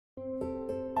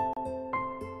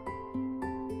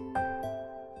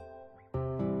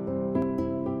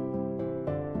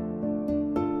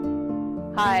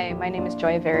Hi, my name is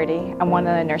Joy Verity. I'm one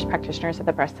of the nurse practitioners at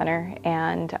the Breast Center,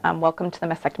 and welcome to the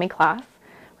mastectomy class.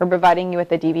 We're providing you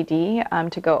with a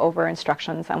DVD to go over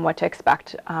instructions on what to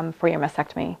expect for your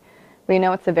mastectomy. We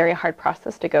know it's a very hard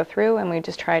process to go through, and we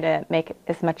just try to make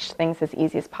as much things as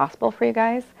easy as possible for you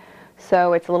guys.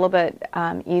 So it's a little bit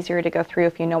easier to go through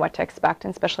if you know what to expect,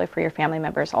 and especially for your family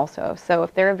members also. So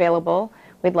if they're available,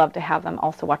 we'd love to have them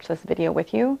also watch this video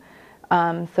with you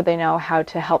so they know how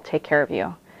to help take care of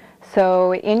you.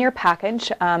 So in your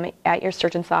package at your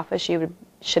surgeon's office, you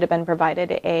should have been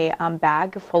provided a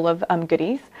bag full of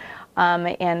goodies.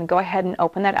 And go ahead and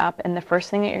open that up. And the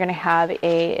first thing that you're going to have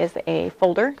is a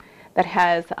folder that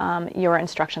has your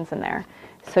instructions in there.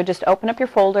 So just open up your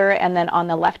folder, and then on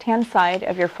the left-hand side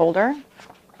of your folder,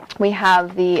 we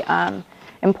have the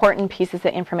important pieces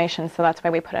of information. So that's why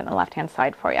we put it on the left-hand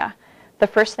side for you. The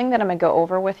first thing that I'm going to go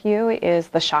over with you is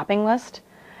the shopping list.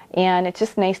 And it's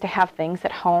just nice to have things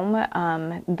at home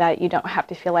that you don't have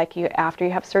to feel like after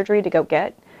you have surgery to go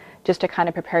get, just to kind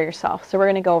of prepare yourself. So we're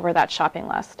going to go over that shopping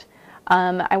list.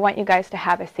 I want you guys to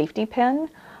have a safety pin.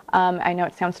 I know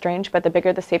it sounds strange, but the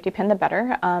bigger the safety pin, the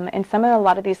better. And a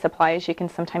lot of these supplies, you can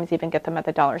sometimes even get them at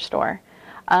the dollar store.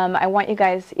 I want you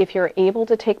guys, if you're able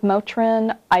to take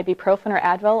Motrin, ibuprofen, or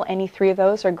Advil, any three of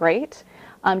those are great.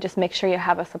 Just make sure you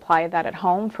have a supply of that at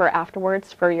home for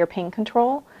afterwards for your pain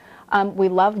control. We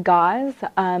love gauze.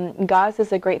 Gauze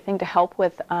is a great thing to help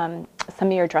with some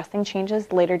of your dressing changes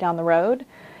later down the road.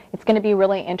 It's going to be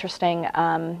really interesting.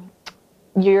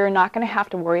 You're not going to have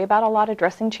to worry about a lot of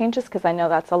dressing changes because I know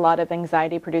that's a lot of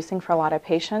anxiety producing for a lot of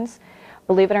patients.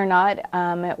 Believe it or not,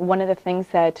 one of the things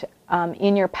that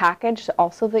in your package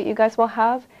also that you guys will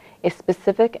have is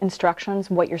specific instructions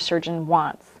what your surgeon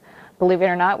wants. Believe it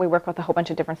or not, we work with a whole bunch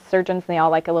of different surgeons, and they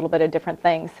all like a little bit of different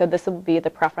things. So this will be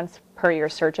the preference per your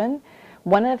surgeon.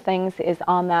 One of the things is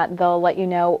on that they'll let you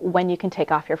know when you can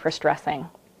take off your first dressing.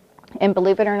 And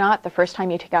believe it or not, the first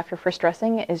time you take off your first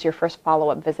dressing is your first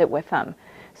follow-up visit with them.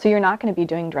 So you're not going to be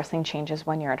doing dressing changes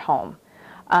when you're at home.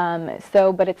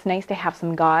 But it's nice to have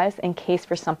some gauze in case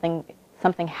for something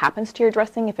happens to your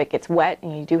dressing, if it gets wet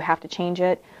and you do have to change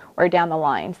it, or down the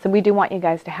line. So we do want you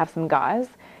guys to have some gauze.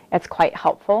 It's quite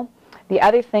helpful. The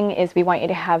other thing is we want you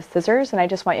to have scissors, and I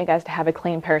just want you guys to have a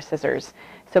clean pair of scissors.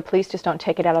 So please just don't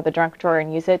take it out of the junk drawer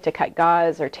and use it to cut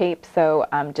gauze or tape, so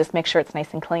just make sure it's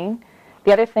nice and clean.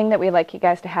 The other thing that we like you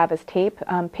guys to have is tape.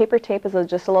 Paper tape is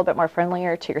just a little bit more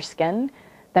friendlier to your skin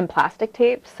than plastic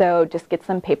tape, so just get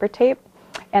some paper tape.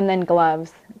 And then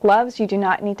gloves. Gloves, you do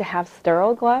not need to have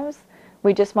sterile gloves.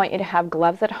 We just want you to have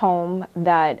gloves at home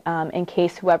that in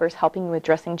case whoever's helping you with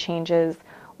dressing changes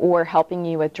or helping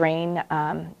you with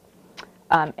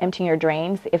emptying your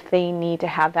drains, if they need to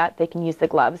have that, they can use the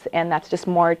gloves, and that's just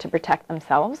more to protect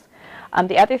themselves.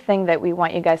 The other thing that we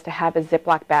want you guys to have is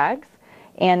Ziploc bags,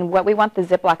 and what we want the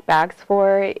Ziploc bags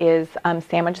for is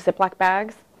sandwich Ziploc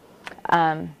bags,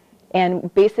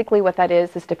 and basically what that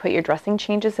is to put your dressing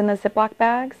changes in the Ziploc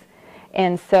bags,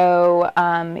 and so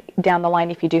down the line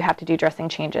if you do have to do dressing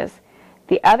changes.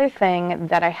 The other thing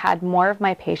that I had more of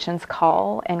my patients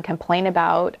call and complain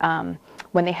about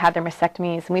when they had their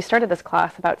mastectomies, and we started this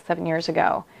class about 7 years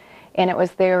ago, and it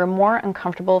was they were more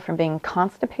uncomfortable from being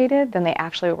constipated than they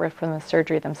actually were from the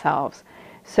surgery themselves.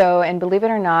 So, and believe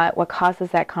it or not, what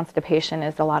causes that constipation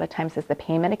is a lot of times is the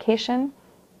pain medication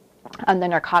and the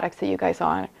narcotics that you guys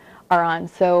are on.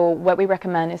 So what we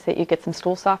recommend is that you get some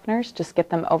stool softeners, just get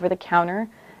them over the counter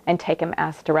and take them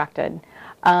as directed.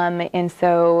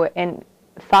 And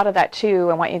thought of that too,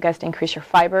 I want you guys to increase your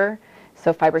fiber.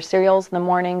 So fiber cereals in the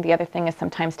morning. The other thing is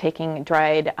sometimes taking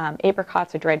dried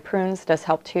apricots or dried prunes does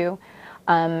help too.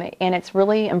 And it's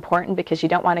really important because you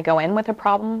don't want to go in with a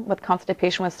problem with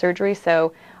constipation with surgery.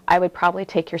 So I would probably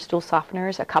take your stool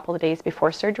softeners a couple of days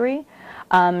before surgery,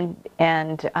 and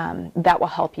that will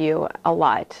help you a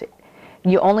lot.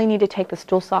 You only need to take the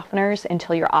stool softeners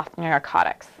until you're off the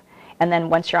narcotics. And then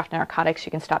once you're off the narcotics,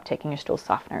 you can stop taking your stool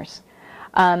softeners.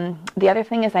 The other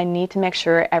thing is I need to make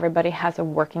sure everybody has a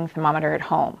working thermometer at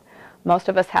home. Most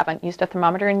of us haven't used a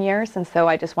thermometer in years, and so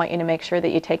I just want you to make sure that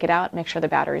you take it out and make sure the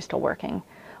battery is still working.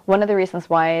 One of the reasons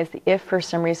why is if for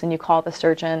some reason you call the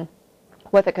surgeon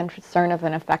with a concern of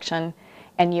an infection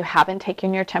and you haven't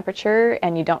taken your temperature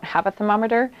and you don't have a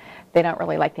thermometer, they don't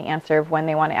really like the answer of when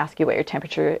they want to ask you what your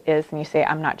temperature is and you say,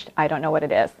 I don't know what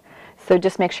it is. So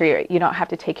just make sure you don't have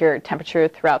to take your temperature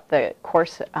throughout the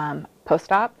course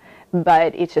post-op,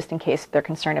 but it's just in case they're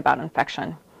concerned about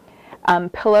infection.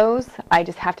 Pillows, I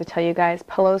just have to tell you guys,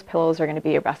 pillows are going to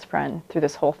be your best friend through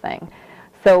this whole thing.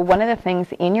 So one of the things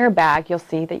in your bag, you'll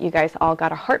see that you guys all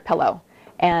got a heart pillow,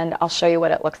 and I'll show you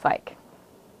what it looks like.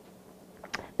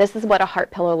 This is what a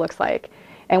heart pillow looks like.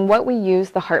 And what we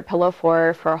use the heart pillow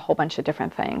for a whole bunch of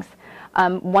different things.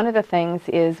 One of the things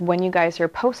is when you guys are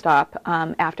post-op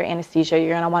after anesthesia,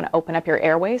 you're going to want to open up your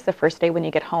airways the first day when you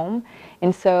get home.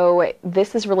 And so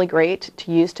this is really great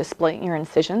to use to split your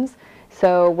incisions.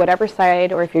 So whatever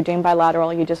side, or if you're doing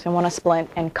bilateral, you just want to split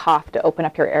and cough to open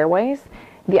up your airways.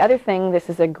 The other thing, this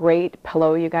is a great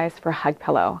pillow, you guys, for a hug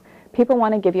pillow. People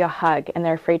want to give you a hug and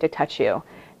they're afraid to touch you.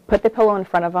 Put the pillow in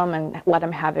front of them and let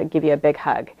them give you a big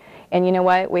hug. And you know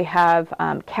what? We have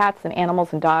cats and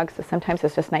animals and dogs, so sometimes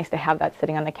it's just nice to have that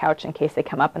sitting on the couch in case they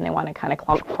come up and they want to kind of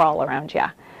crawl around you.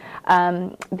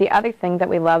 The other thing that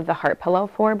we love the heart pillow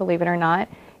for, believe it or not,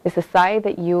 is the side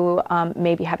that you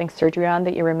may be having surgery on,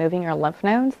 that you're removing your lymph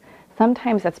nodes.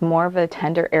 Sometimes that's more of a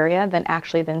tender area than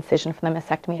actually the incision from the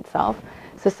mastectomy itself.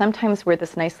 So sometimes where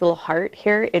this nice little heart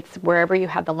here, it's wherever you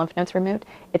have the lymph nodes removed,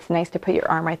 it's nice to put your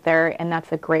arm right there, and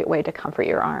that's a great way to comfort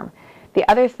your arm. The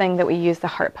other thing that we use the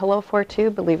heart pillow for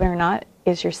too, believe it or not,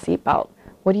 is your seat belt.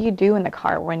 What do you do in the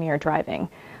car when you're driving?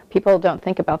 People don't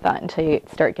think about that until you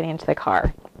start getting into the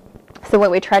car. So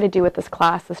what we try to do with this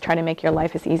class is try to make your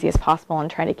life as easy as possible and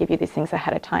try to give you these things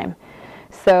ahead of time.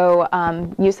 So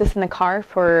use this in the car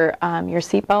for your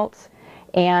seat belts.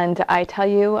 And I tell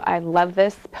you, I love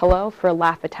this pillow for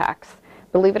laugh attacks.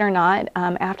 Believe it or not,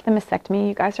 after the mastectomy,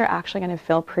 you guys are actually going to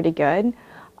feel pretty good.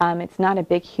 It's not a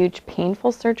big, huge,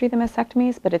 painful surgery, the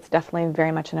mastectomies, but it's definitely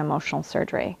very much an emotional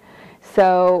surgery.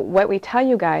 So what we tell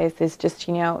you guys is just,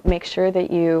 you know, make sure that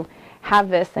you have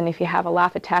this, and if you have a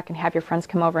laugh attack and have your friends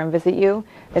come over and visit you,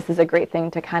 this is a great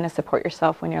thing to kind of support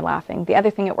yourself when you're laughing. The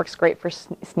other thing, it works great for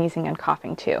sneezing and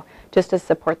coughing too, just to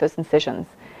support those incisions.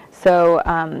 So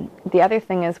the other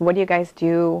thing is, what do you guys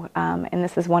do, and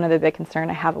this is one of the big concerns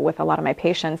I have with a lot of my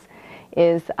patients,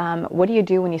 is what do you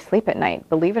do when you sleep at night?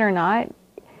 Believe it or not,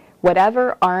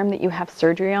 whatever arm that you have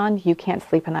surgery on, you can't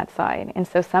sleep on that side. And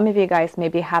so some of you guys may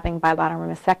be having bilateral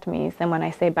mastectomies, and when I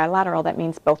say bilateral, that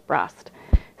means both breast.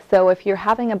 So if you're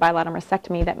having a bilateral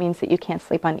mastectomy, that means that you can't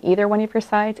sleep on either one of your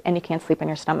sides, and you can't sleep on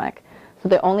your stomach. So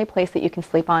the only place that you can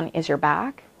sleep on is your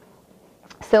back.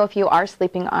 So if you are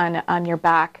sleeping on your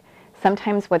back,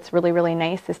 sometimes what's really, really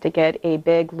nice is to get a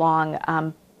big,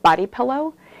 long body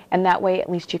pillow, and that way at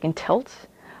least you can tilt.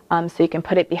 So you can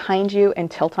put it behind you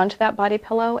and tilt onto that body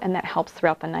pillow, and that helps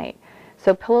throughout the night.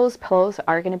 So pillows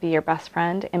are going to be your best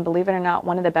friend, and believe it or not,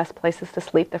 one of the best places to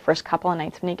sleep the first couple of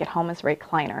nights when you get home is a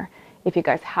recliner, if you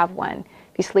guys have one.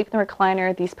 If you sleep in the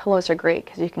recliner, these pillows are great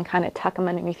because you can kind of tuck them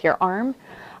underneath your arm.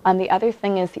 The other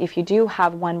thing is, if you do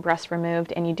have one breast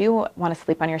removed and you do want to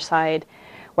sleep on your side,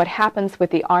 what happens with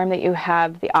the arm that you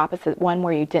have, the opposite one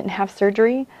where you didn't have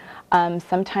surgery,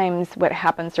 sometimes what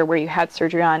happens, or where you had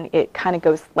surgery on, it kind of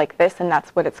goes like this, and that's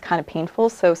what it's kind of painful.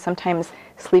 So sometimes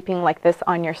sleeping like this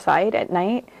on your side at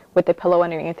night with the pillow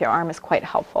underneath your arm is quite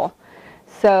helpful.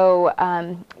 So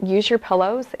use your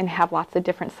pillows and have lots of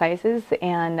different sizes,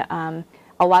 and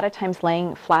a lot of times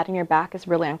laying flat on your back is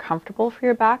really uncomfortable for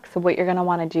your back. So what you're going to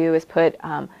want to do is put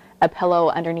a pillow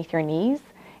underneath your knees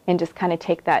and just kind of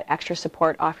take that extra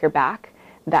support off your back.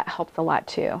 That helps a lot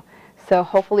too. So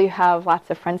hopefully you have lots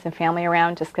of friends and family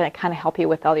around just going to kind of help you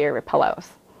with all your pillows.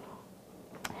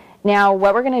 Now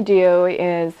what we're going to do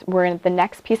is, the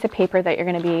next piece of paper that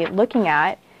you're going to be looking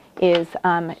at is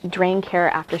drain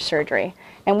care after surgery.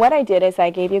 And what I did is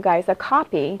I gave you guys a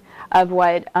copy of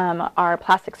what our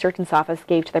plastic surgeon's office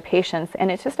gave to their patients, and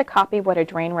it's just a copy of what a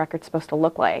drain record's supposed to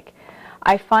look like.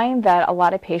 I find that a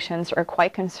lot of patients are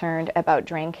quite concerned about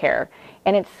drain care,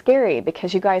 and it's scary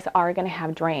because you guys are going to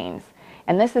have drains.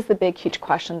 And this is the big, huge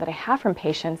question that I have from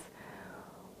patients.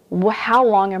 How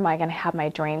long am I going to have my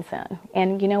drains in?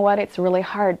 And you know what? It's really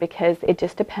hard because it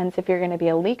just depends if you're going to be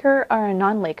a leaker or a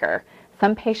non-leaker.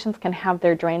 Some patients can have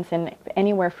their drains in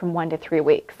anywhere from 1 to 3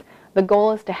 weeks. The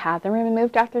goal is to have them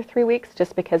removed after 3 weeks,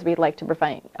 just because we'd like to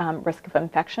prevent risk of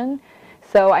infection.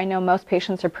 So I know most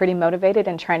patients are pretty motivated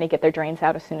and trying to get their drains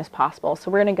out as soon as possible. So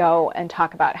we're going to go and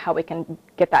talk about how we can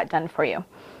get that done for you.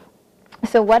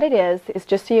 So what it is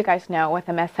just so you guys know, with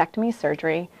a mastectomy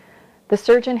surgery, the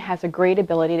surgeon has a great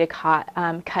ability to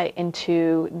cut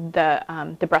into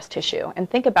the breast tissue. And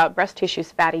think about breast tissue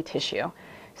as fatty tissue.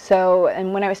 So,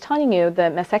 and when I was telling you, the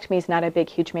mastectomy is not a big,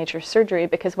 huge, major surgery,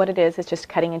 because what it is just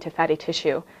cutting into fatty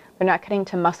tissue. They're not cutting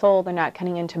into muscle, they're not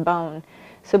cutting into bone.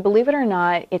 So believe it or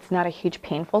not, it's not a huge,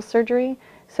 painful surgery.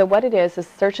 So what it is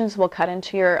surgeons will cut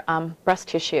into your breast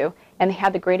tissue, and they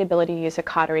have the great ability to use a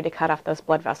cautery to cut off those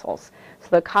blood vessels. So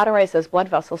they'll cauterize those blood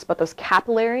vessels, but those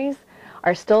capillaries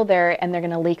are still there, and they're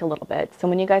going to leak a little bit. So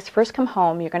when you guys first come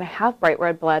home, you're going to have bright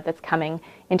red blood that's coming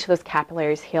into those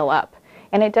capillaries heal up.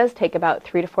 And it does take about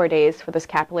 3 to 4 days for those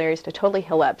capillaries to totally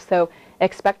heal up. So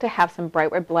expect to have some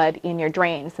bright red blood in your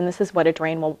drains, and this is what a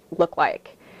drain will look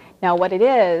like. Now what it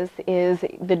is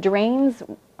the drains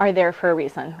are there for a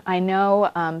reason. I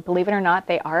know, believe it or not,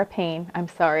 they are a pain. I'm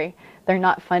sorry. They're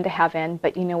not fun to have in,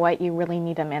 but you know what? You really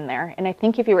need them in there. And I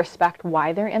think if you respect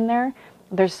why they're in there,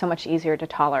 they're so much easier to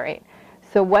tolerate.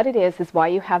 So what it is why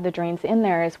you have the drains in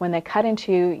there is when they cut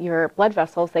into your blood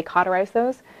vessels, they cauterize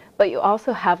those, but you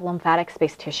also have lymphatic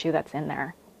space tissue that's in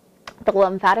there. The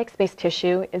lymphatic space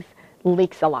tissue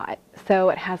leaks a lot. So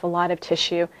it has a lot of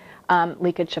tissue,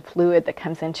 leakage of fluid that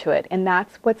comes into it, and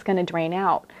that's what's going to drain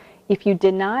out. If you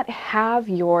did not have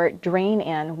your drain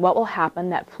in, what will happen,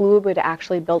 that fluid would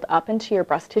actually build up into your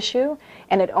breast tissue,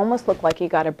 and it almost looked like you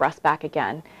got a breast back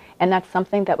again. And that's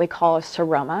something that we call a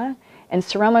seroma. And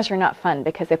seromas are not fun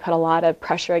because they put a lot of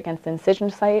pressure against the incision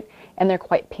site, and they're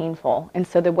quite painful. And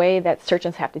so the way that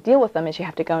surgeons have to deal with them is you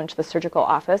have to go into the surgical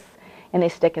office, and they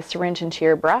stick a syringe into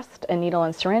your breast, a needle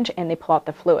and syringe, and they pull out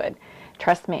the fluid.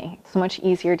 Trust me, it's so much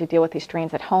easier to deal with these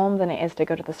drains at home than it is to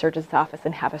go to the surgeon's office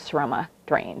and have a seroma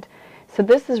drained. So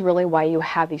this is really why you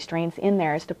have these drains in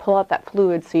there, is to pull out that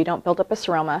fluid so you don't build up a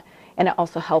seroma, and it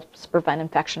also helps prevent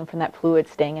infection from that fluid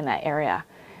staying in that area.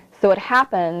 So what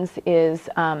happens is,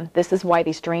 this is why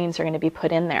these drains are going to be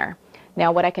put in there.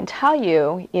 Now what I can tell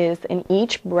you is in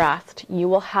each breast you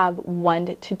will have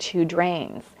 1 to 2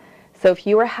 drains. So if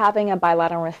you are having a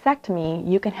bilateral mastectomy,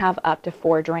 you can have up to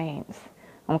 4 drains.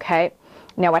 Okay?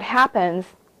 Now what happens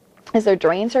is their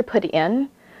drains are put in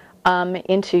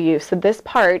into you. So this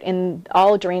part, and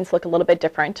all drains look a little bit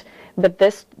different, but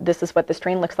this is what this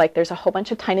drain looks like. There's a whole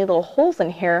bunch of tiny little holes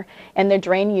in here, and the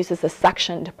drain uses a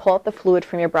suction to pull out the fluid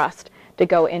from your breast to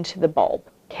go into the bulb.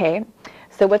 Okay?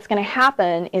 So what's going to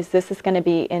happen is this is going to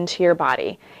be into your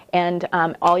body, and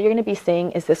all you're going to be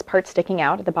seeing is this part sticking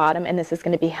out at the bottom, and this is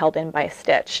going to be held in by a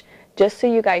stitch. Just so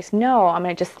you guys know, I'm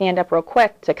going to just stand up real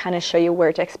quick to kind of show you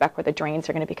where to expect where the drains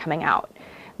are going to be coming out.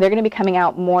 They're going to be coming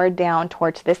out more down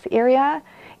towards this area,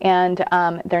 and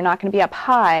they're not going to be up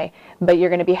high, but you're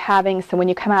going to be having, so when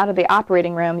you come out of the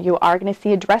operating room, you are going to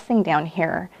see a dressing down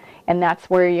here, and that's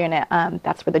where you're going to,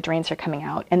 that's where the drains are coming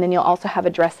out. And then you'll also have a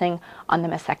dressing on the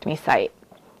mastectomy site.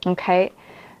 Okay,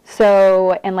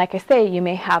 so, and like I say, you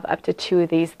may have up to 2 of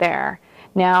these there.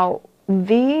 Now,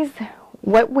 these,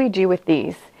 what we do with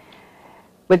these,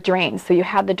 with drains, so you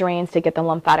have the drains to get the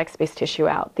lymphatic space tissue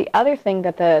out. The other thing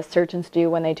that the surgeons do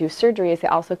when they do surgery is they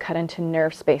also cut into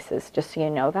nerve spaces, just so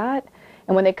you know that.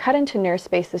 And when they cut into nerve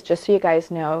spaces, just so you guys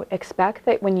know, expect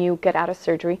that when you get out of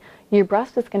surgery, your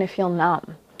breast is going to feel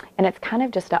numb. And it's kind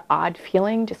of just an odd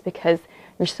feeling just because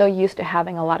you're so used to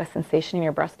having a lot of sensation in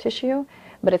your breast tissue,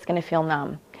 but it's going to feel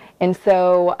numb. And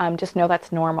so just know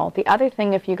that's normal. The other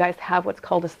thing, if you guys have what's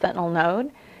called a sentinel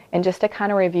node, and just to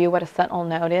kind of review what a sentinel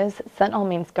node is, sentinel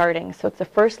means guarding. So it's the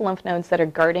first lymph nodes that are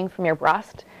guarding from your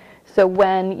breast. So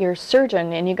when your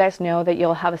surgeon, and you guys know that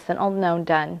you'll have a sentinel node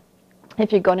done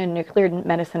if you go to nuclear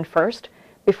medicine first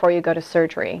before you go to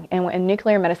surgery. And in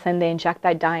nuclear medicine, they inject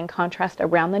that dye and contrast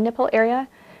around the nipple area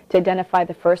to identify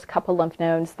the first couple lymph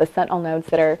nodes, the sentinel nodes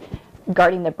that are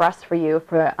guarding the breast for you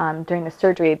for during the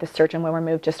surgery. The surgeon will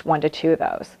remove just 1 to 2 of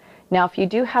those. Now, if you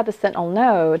do have the sentinel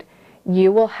node,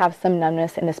 you will have some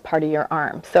numbness in this part of your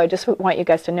arm. So I just want you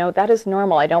guys to know that is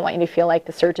normal. I don't want you to feel like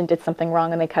the surgeon did something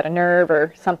wrong and they cut a nerve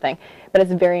or something, but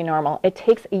it's very normal. It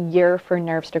takes a year for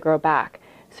nerves to grow back.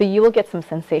 So you will get some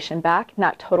sensation back,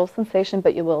 not total sensation,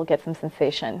 but you will get some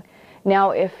sensation.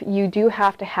 Now, if you do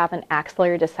have to have an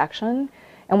axillary dissection,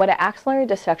 and what an axillary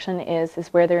dissection is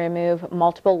where they remove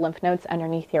multiple lymph nodes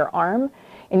underneath your arm.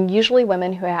 And usually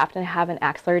women who have to have an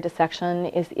axillary dissection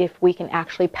is if we can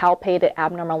actually palpate an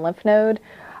abnormal lymph node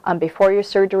before your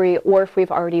surgery, or if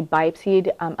we've already biopsied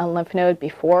a lymph node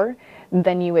before,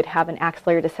 then you would have an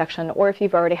axillary dissection, or if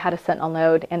you've already had a sentinel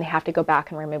node and they have to go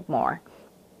back and remove more.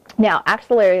 Now,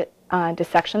 axillary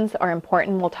dissections are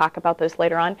important. We'll talk about those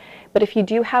later on. But if you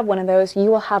do have one of those,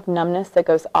 you will have numbness that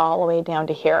goes all the way down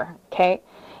to here, okay?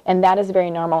 And that is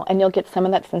very normal, and you'll get some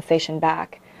of that sensation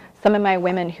back. Some of my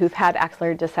women who've had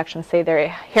axillary dissection say their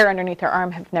hair underneath their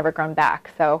arm have never grown back.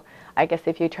 So I guess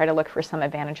if you try to look for some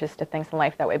advantages to things in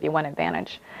life, that would be one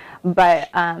advantage. But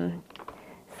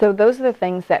so those are the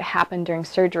things that happen during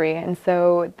surgery. And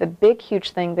so the big, huge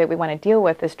thing that we want to deal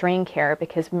with is drain care,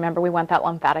 because remember, we want that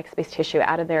lymphatic space tissue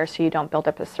out of there so you don't build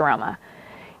up a seroma.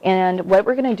 And what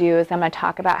we're going to do is I'm going to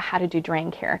talk about how to do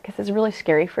drain care, because it's really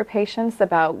scary for patients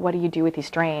about what do you do with these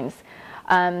drains.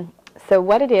 So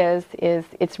what it is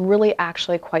it's really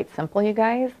actually quite simple, you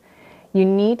guys. You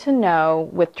need to know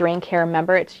with drain care,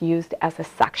 remember, it's used as a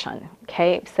suction,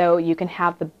 okay? So you can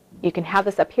have You can have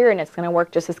this up here and it's going to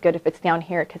work just as good if it's down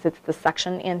here because it's the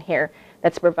suction in here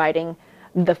that's providing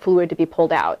the fluid to be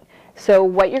pulled out. So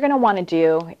what you're going to want to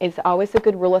do is always a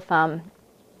good rule of thumb.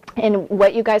 And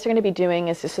what you guys are going to be doing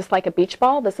is just like a beach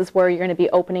ball. This is where you're going to be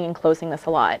opening and closing this a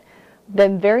lot. The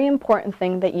very important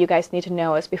thing that you guys need to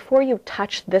know is before you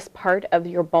touch this part of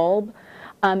your bulb,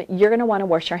 you're going to want to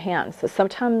wash your hands. So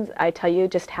sometimes I tell you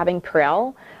just having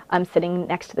Purell sitting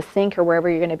next to the sink or wherever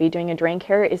you're going to be doing a drain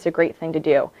care is a great thing to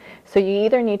do. So you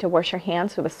either need to wash your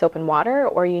hands with soap and water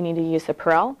or you need to use a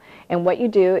Purell. And what you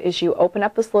do is you open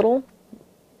up this little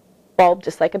bulb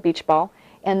just like a beach ball,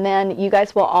 and then you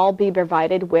guys will all be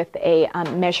provided with a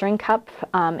measuring cup,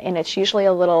 and it's usually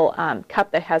a little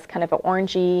cup that has kind of an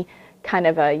orangey, kind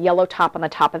of a yellow top on the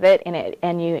top of it, and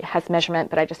it has measurement,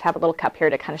 but I just have a little cup here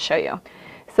to kind of show you.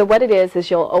 So what it is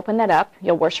you'll open that up,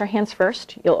 you'll wash your hands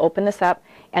first, you'll open this up,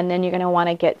 and then you're going to want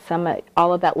to get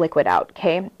all of that liquid out,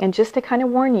 okay? And just to kind of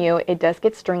warn you, it does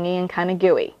get stringy and kind of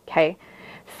gooey, okay?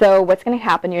 So what's going to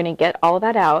happen, you're going to get all of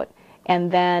that out, and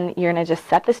then you're going to just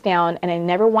set this down, and I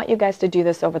never want you guys to do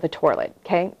this over the toilet,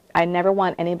 okay? I never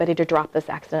want anybody to drop this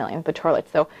accidentally into the toilet.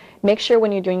 So make sure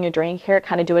when you're doing your drain care,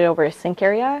 kind of do it over a sink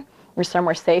area or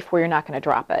somewhere safe where you're not going to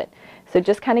drop it. So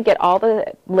just kind of get all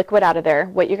the liquid out of there.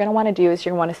 What you're going to want to do is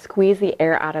you're going to want to squeeze the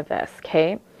air out of this,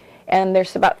 okay? And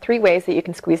there's about 3 ways that you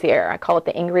can squeeze the air. I call it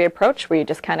the Ingrid approach, where you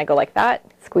just kind of go like that,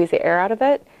 squeeze the air out of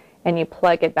it, and you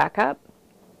plug it back up.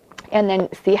 And then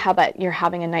see how that you're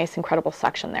having a nice, incredible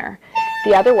suction there.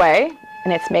 The other way,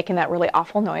 and it's making that really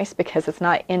awful noise because it's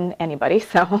not in anybody,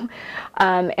 so,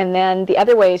 and then the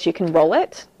other way is you can roll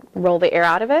the air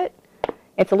out of it.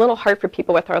 It's a little hard for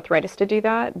people with arthritis to do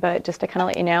that, but just to kind of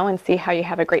let you know and see how you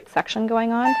have a great suction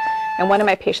going on. And one of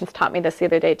my patients taught me this the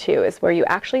other day too, is where you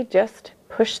actually just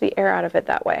push the air out of it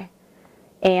that way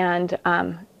and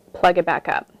plug it back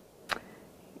up.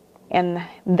 And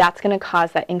that's going to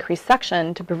cause that increased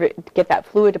suction to get that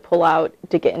fluid to pull out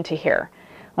to get into here.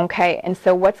 Okay, and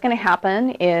so what's going to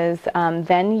happen is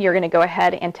then you're going to go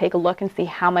ahead and take a look and see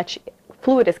how much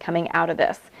fluid is coming out of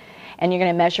this. And you're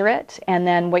going to measure it, and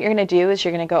then what you're going to do is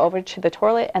you're going to go over to the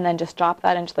toilet and then just drop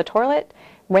that into the toilet.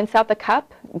 Rinse out the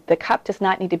cup. The cup does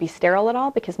not need to be sterile at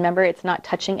all because remember, it's not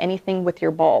touching anything with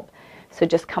your bulb. So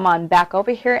just come on back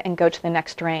over here and go to the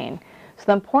next drain. So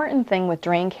the important thing with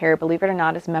drain care, believe it or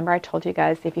not, is remember I told you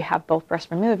guys if you have both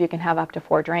breasts removed, you can have up to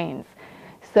 4 drains.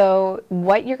 So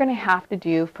what you're going to have to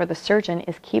do for the surgeon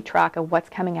is keep track of what's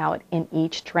coming out in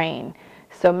each drain.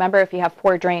 So remember, if you have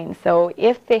 4 drains, so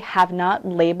if they have not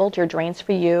labeled your drains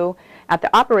for you at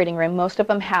the operating room, most of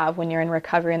them have when you're in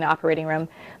recovery in the operating room,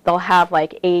 they'll have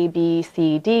like A, B,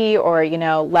 C, D, or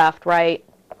left, right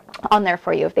on there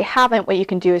for you. If they haven't, what you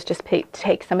can do is just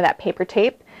take some of that paper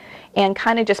tape and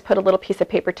kind of just put a little piece of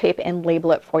paper tape and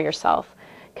label it for yourself.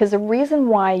 Because the reason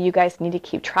why you guys need to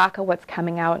keep track of what's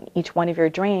coming out in each one of your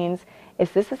drains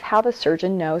is this is how the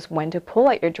surgeon knows when to pull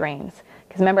out your drains.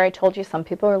 Because remember I told you some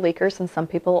people are leakers and some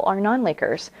people are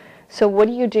non-leakers. So what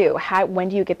do you do? When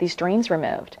do you get these drains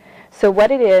removed? So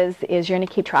what it is you're going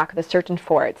to keep track of the surgeon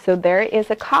for it. So there is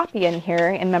a copy in here,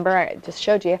 and remember I just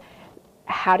showed you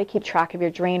how to keep track of your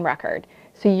drain record.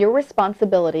 So your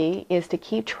responsibility is to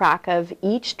keep track of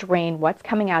each drain, what's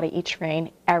coming out of each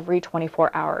drain every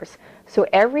 24 hours. So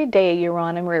every day you're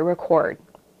on and record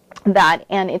that,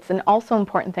 and it's an also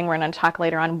important thing we're going to talk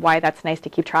later on why that's nice to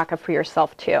keep track of for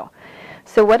yourself too.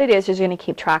 So what it is you're going to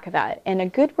keep track of that. And a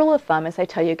good rule of thumb is I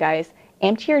tell you guys,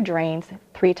 empty your drains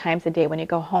 3 times a day when you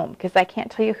go home, because I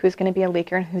can't tell you who's going to be a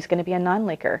leaker and who's going to be a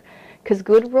non-leaker. Because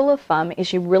good rule of thumb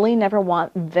is you really never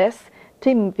want this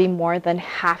to be more than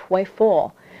halfway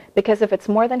full, because if it's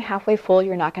more than halfway full,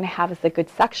 you're not going to have as a good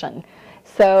suction.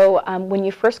 So when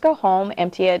you first go home,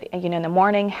 empty it in the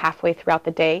morning, halfway throughout the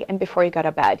day, and before you go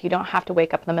to bed. You don't have to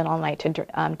wake up in the middle of the night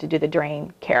to do the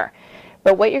drain care.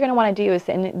 But what you're going to want to do is,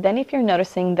 and then if you're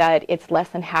noticing that it's less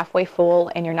than halfway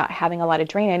full and you're not having a lot of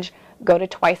drainage, go to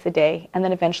twice a day, and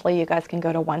then eventually you guys can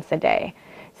go to once a day.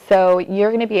 So you're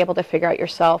going to be able to figure out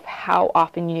yourself how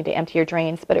often you need to empty your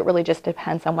drains, but it really just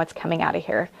depends on what's coming out of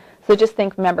here. So just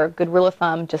remember, good rule of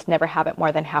thumb, just never have it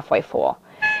more than halfway full.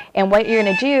 And what you're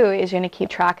going to do is you're going to keep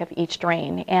track of each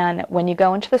drain. And when you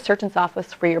go into the surgeon's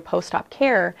office for your post-op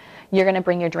care, you're going to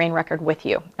bring your drain record with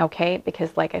you, okay?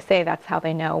 Because like I say, that's how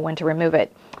they know when to remove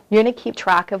it. You're going to keep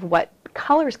track of what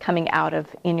color's coming out of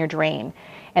in your drain.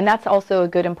 And that's also a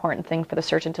good important thing for the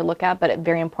surgeon to look at, but it's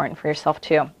very important for yourself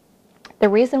too. The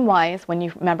reason why is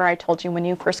remember I told you when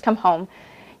you first come home,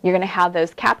 you're going to have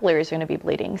those capillaries are going to be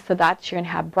bleeding. So you're going to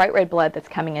have bright red blood that's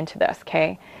coming into this,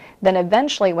 okay? Then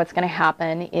eventually what's going to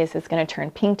happen is it's going to turn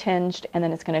pink tinged and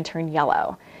then it's going to turn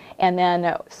yellow. And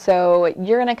then, so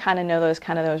you're going to kind of know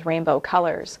those rainbow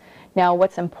colors. Now,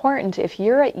 what's important, if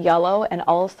you're at yellow and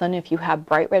all of a sudden if you have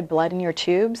bright red blood in your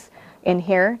tubes in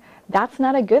here, that's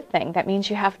not a good thing. That means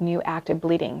you have new active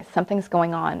bleeding. Something's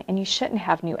going on, and you shouldn't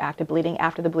have new active bleeding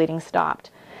after the bleeding stopped.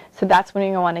 So that's when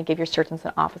you want to give your surgeons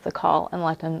and office a call and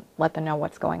let them know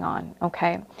what's going on,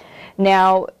 okay?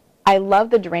 Now, I love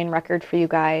the drain record for you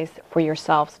guys, for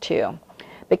yourselves too,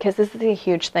 because this is a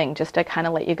huge thing, just to kind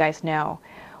of let you guys know.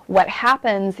 What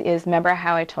happens is, remember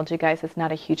how I told you guys it's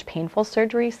not a huge painful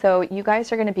surgery, so you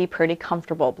guys are going to be pretty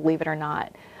comfortable, believe it or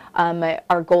not.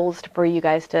 Our goal is for you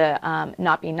guys to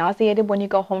not be nauseated when you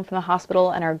go home from the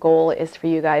hospital, and our goal is for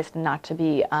you guys not to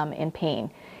be in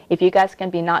pain. If you guys can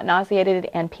be not nauseated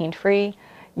and pain-free,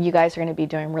 you guys are going to be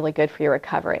doing really good for your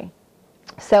recovery.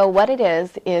 So what it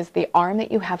is the arm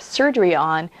that you have surgery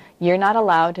on, you're not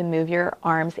allowed to move your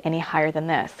arms any higher than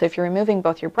this. So if you're removing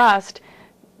both your breast,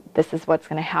 this is what's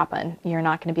going to happen. You're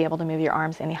not going to be able to move your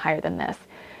arms any higher than this.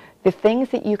 The things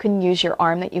that you can use your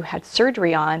arm that you had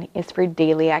surgery on is for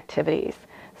daily activities.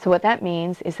 So what that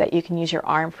means is that you can use your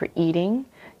arm for eating,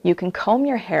 you can comb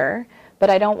your hair, but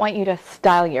I don't want you to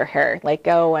style your hair, like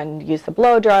go and use the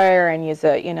blow dryer and use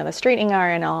a, the straightening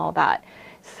iron and all that.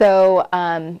 So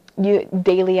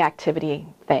daily activity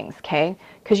things, okay?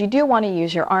 Because you do want to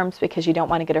use your arms because you don't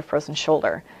want to get a frozen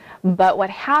shoulder. But what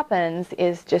happens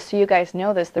is, just so you guys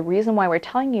know this, the reason why we're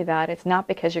telling you that, it's not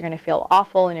because you're going to feel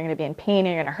awful and you're going to be in pain and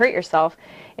you're going to hurt yourself.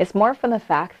 It's more from the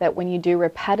fact that when you do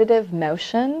repetitive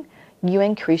motion, you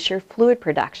increase your fluid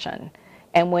production.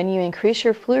 And when you increase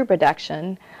your fluid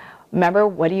production, remember,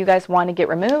 what do you guys want to get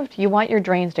removed? You want your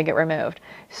drains to get removed.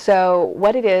 So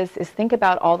what it is think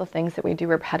about all the things that we do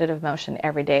repetitive motion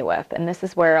every day with. And this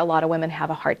is where a lot of women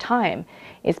have a hard time,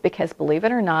 is because, believe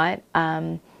it or not,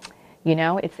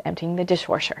 it's emptying the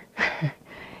dishwasher.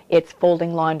 It's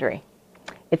folding laundry.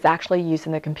 It's actually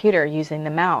using the computer, using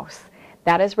the mouse.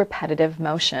 That is repetitive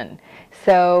motion.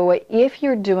 So if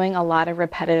you're doing a lot of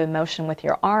repetitive motion with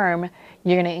your arm,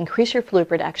 you're going to increase your fluid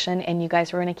production, and you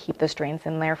guys are going to keep those drains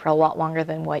in there for a lot longer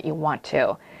than what you want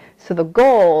to. So the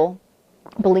goal,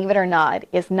 believe it or not,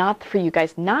 is not for you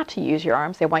guys not to use your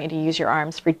arms. I want you to use your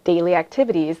arms for daily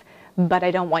activities, but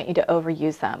I don't want you to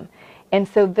overuse them. And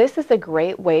so this is a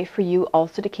great way for you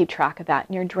also to keep track of that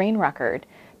in your drain record.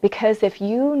 Because if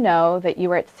you know that you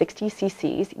were at 60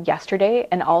 cc's yesterday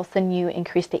and all of a sudden you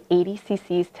increased to 80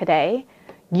 cc's today,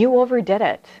 you overdid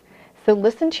it. So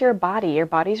listen to your body. Your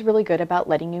body's really good about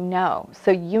letting you know. So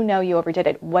you know you overdid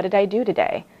it. What did I do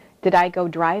today? Did I go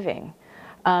driving?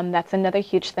 That's another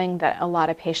huge thing that a lot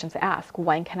of patients ask.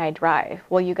 When can I drive?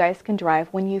 Well, you guys can drive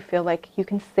when you feel like you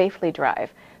can safely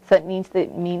drive. So it means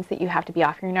that you have to be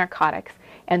off your narcotics,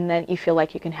 and then you feel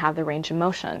like you can have the range of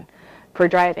motion for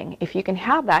driving. If you can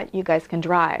have that, you guys can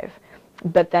drive.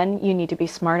 But then you need to be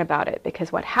smart about it,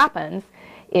 because what happens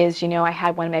is, I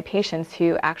had one of my patients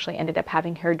who actually ended up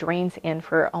having her drains in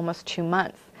for almost 2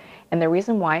 months. And the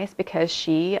reason why is because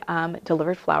she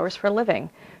delivered flowers for a living.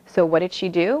 So what did she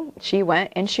do? She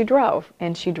went and she drove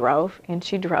and she drove and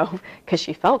she drove because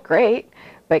she felt great.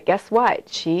 But guess what?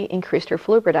 She increased her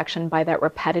fluid production by that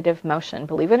repetitive motion.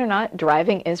 Believe it or not,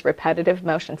 driving is repetitive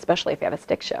motion, especially if you have a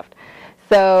stick shift.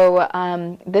 So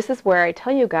this is where I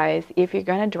tell you guys, if you're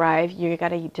going to drive, you got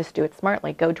to just do it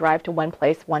smartly. Go drive to one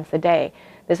place once a day.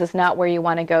 This is not where you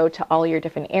want to go to all your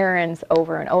different errands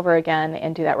over and over again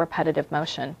and do that repetitive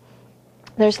motion.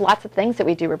 There's lots of things that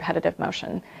we do repetitive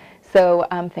motion. So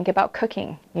think about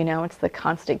cooking. It's the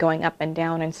constant going up and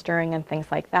down and stirring and things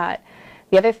like that.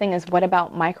 The other thing is, what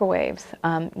about microwaves?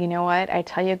 You know what? I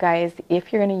tell you guys,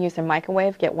 if you're going to use a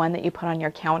microwave, get one that you put on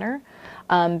your counter,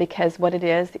 because what it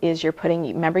is you're putting,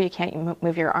 remember, you can't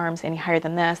move your arms any higher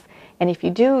than this. And if you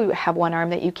do have one arm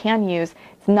that you can use,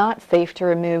 it's not safe to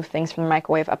remove things from the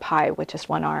microwave up high with just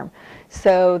one arm.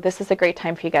 So this is a great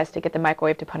time for you guys to get the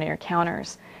microwave to put on your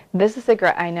counters. This is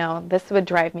I know this would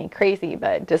drive me crazy,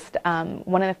 but just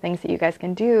one of the things that you guys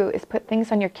can do is put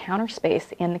things on your counter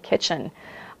space in the kitchen.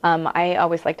 I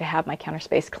always like to have my counter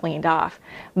space cleaned off,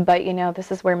 but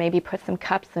this is where maybe put some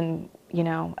cups and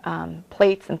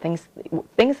plates and things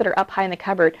that are up high in the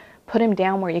cupboard. Put them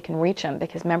down where you can reach them,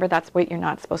 because remember, that's what you're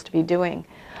not supposed to be doing.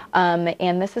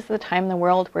 And this is the time in the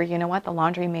world where, the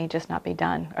laundry may just not be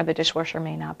done, or the dishwasher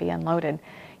may not be unloaded.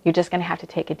 You're just going to have to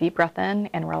take a deep breath in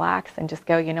and relax and just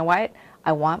go, you know what?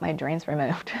 I want my drains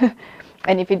removed.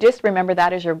 And if you just remember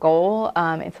that as your goal,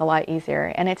 it's a lot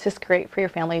easier. And it's just great for your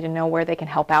family to know where they can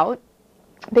help out,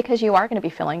 because you are going to be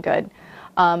feeling good.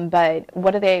 But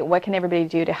what can everybody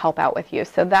do to help out with you?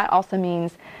 So that also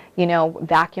means,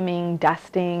 vacuuming,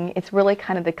 dusting. It's really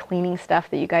kind of the cleaning stuff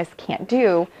that you guys can't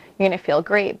do. You're going to feel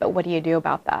great, but what do you do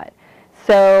about that?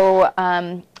 So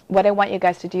what I want you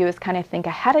guys to do is kind of think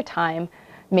ahead of time.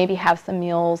 Maybe have some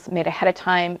meals made ahead of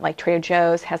time, like Trader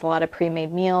Joe's has a lot of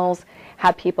pre-made meals.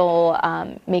 Have people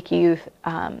make you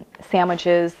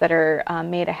sandwiches that are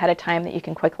made ahead of time that you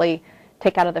can quickly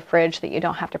take out of the fridge, that you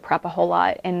don't have to prep a whole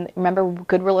lot. And remember,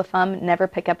 good rule of thumb, never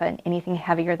pick up anything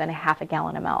heavier than a half a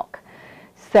gallon of milk.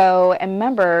 So, and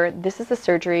remember, this is a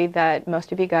surgery that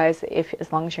most of you guys,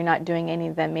 as long as you're not doing any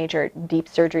of the major deep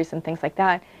surgeries and things like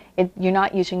that, you're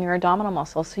not using your abdominal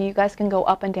muscles, so you guys can go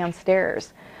up and down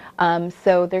stairs.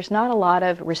 So there's not a lot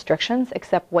of restrictions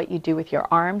except what you do with your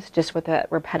arms, just with a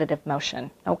repetitive motion,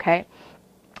 okay?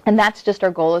 And that's just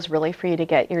our goal, is really for you to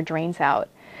get your drains out.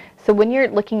 So when you're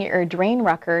looking at your drain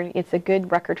record, it's a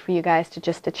good record for you guys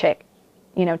to check,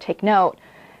 take note.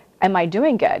 Am I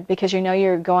doing good? Because you know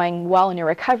you're going well in your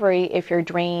recovery if your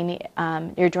drainage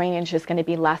is going to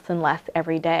be less and less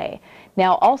every day.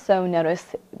 Now also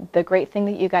notice the great thing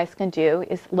that you guys can do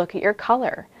is look at your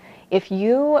color. If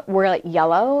you were like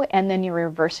yellow and then you're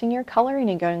reversing your color and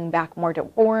you're going back more to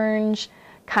orange,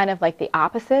 kind of like the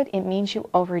opposite, it means you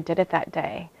overdid it that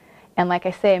day. And like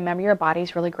I say, remember, your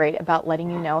body's really great about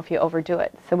letting you know if you overdo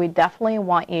it. So we definitely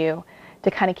want you to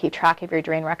kind of keep track of your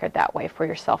drain record that way for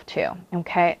yourself too,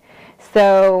 okay?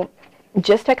 So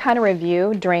just to kind of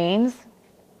review drains,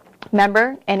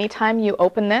 remember, anytime you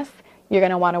open this, you're going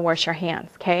to want to wash your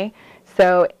hands, okay?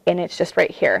 So, and it's just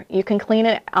right here. You can clean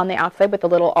it on the outside with a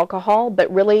little alcohol,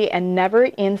 but really, and never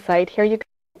inside here,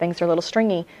 things are a little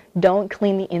stringy. Don't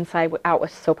clean the inside out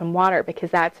with soap and water, because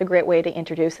that's a great way to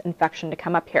introduce infection to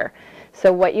come up here.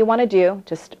 So what you want to do,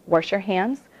 just wash your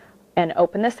hands and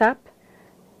open this up.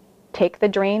 Take the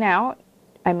drain out,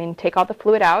 take all the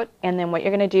fluid out, and then what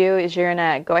you're going to do is you're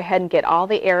going to go ahead and get all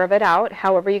the air of it out,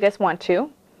 however you guys want to.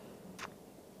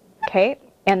 Okay,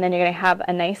 and then you're going to have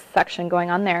a nice suction going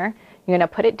on there. You're going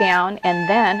to put it down, and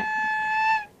then,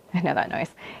 I know that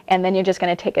noise, and then you're just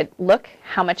going to take a look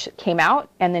how much came out,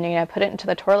 and then you're going to put it into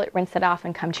the toilet, rinse it off,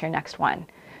 and come to your next one.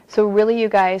 So really, you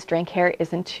guys, drain care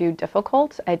isn't too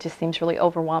difficult. It just seems really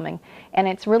overwhelming, and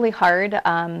it's really hard.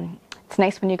 It's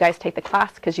nice when you guys take the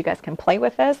class because you guys can play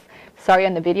with this. Sorry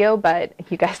on the video, but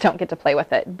you guys don't get to play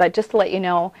with it. But just to let you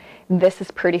know, this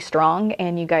is pretty strong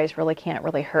and you guys really can't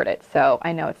really hurt it. So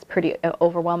I know it's pretty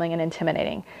overwhelming and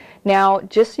intimidating. Now,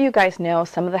 just so you guys know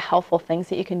some of the helpful things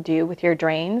that you can do with your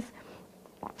drains,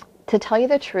 to tell you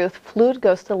the truth, fluid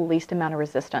goes to the least amount of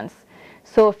resistance.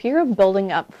 So if you're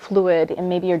building up fluid and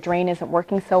maybe your drain isn't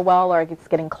working so well, or it's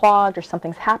getting clogged or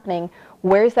something's happening,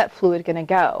 where's that fluid going to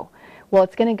go? Well,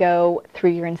 it's going to go through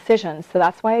your incisions. So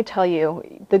that's why I tell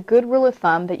you, the good rule of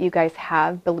thumb that you guys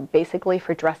have basically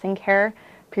for dressing care,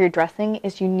 for your dressing,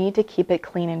 is you need to keep it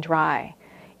clean and dry.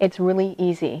 It's really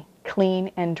easy, clean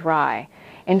and dry.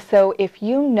 And so if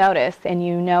you notice and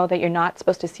you know that you're not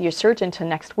supposed to see your surgeon until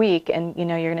next week, and you're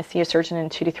going to see your surgeon in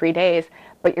 2 to 3 days,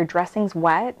 but your dressing's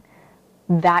wet,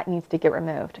 that needs to get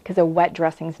removed, because a wet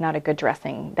dressing is not a good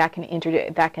dressing. That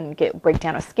can get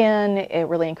breakdown of skin. It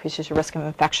really increases your risk of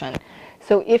infection.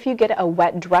 So if you get a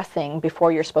wet dressing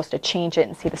before you're supposed to change it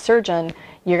and see the surgeon,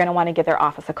 you're going to want to give their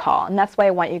office a call. And that's why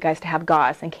I want you guys to have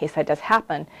gauze in case that does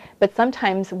happen. But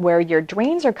sometimes where your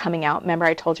drains are coming out, remember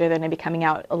I told you they're going to be coming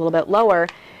out a little bit lower,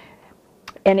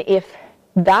 and if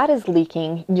that is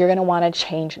leaking, you're going to want to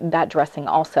change that dressing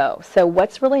also. So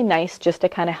what's really nice, just to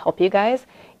kind of help you guys,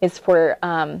 is for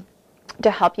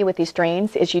to help you with these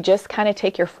drains, is you just kind of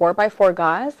take your 4x4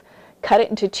 gauze, cut it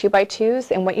into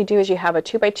 2x2s, and what you do is you have a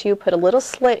 2x2, put a little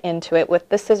slit into it with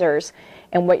the scissors,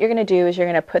 and what you're going to do is you're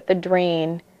going to put the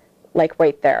drain like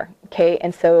right there, okay?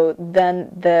 And so then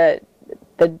the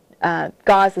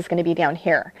gauze is going to be down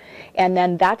here. And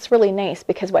then that's really nice,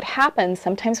 because what happens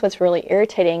sometimes, what's really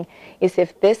irritating, is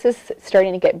if this is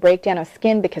starting to get breakdown of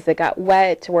skin because it got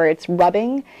wet where it's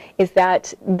rubbing, is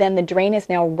that then the drain is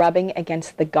now rubbing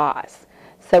against the gauze.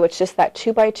 So it's just that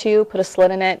 2x2, put a slit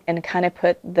in it and kind of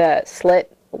put the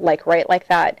slit like right like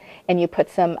that, and you put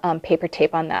some paper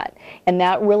tape on that, and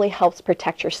that really helps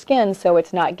protect your skin so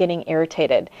it's not getting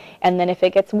irritated. And then if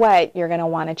it gets wet, you're going to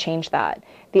want to change that.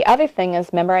 The other thing is,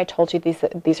 remember I told you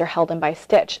these are held in by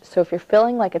stitch, so if you're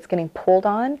feeling like it's getting pulled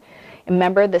on,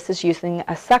 remember this is using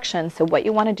a suction, so what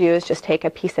you want to do is just take a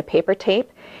piece of paper tape,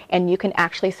 and you can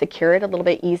actually secure it a little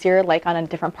bit easier, like on a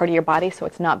different part of your body, so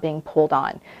it's not being pulled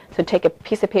on. So take a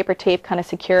piece of paper tape, kind of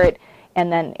secure it, and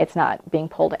then it's not being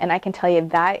pulled. And I can tell you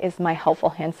that is my helpful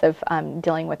hints of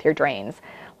dealing with your drains.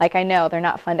 Like, I know they're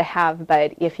not fun to have,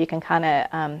 but if you can kind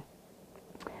of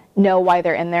know why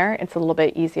they're in there, it's a little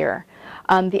bit easier.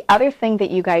 The other thing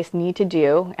that you guys need to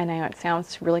do, and I know it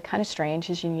sounds really kind of strange,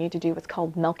 is you need to do what's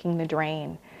called milking the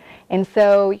drain. And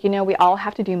so, you know, we all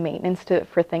have to do maintenance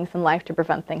for things in life to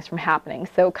prevent things from happening.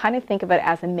 So kind of think of it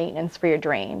as a maintenance for your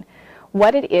drain.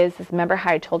 What it is remember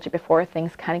how I told you before,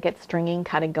 things kind of get stringy,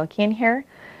 kind of gunky in here.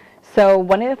 So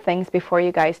one of the things before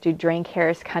you guys do drain care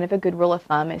is kind of a good rule of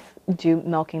thumb is do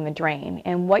milking the drain.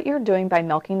 And what you're doing by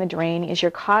milking the drain is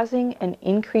you're causing an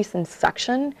increase in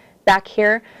suction back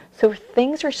here. So if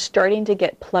things are starting to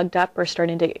get plugged up or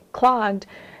starting to get clogged,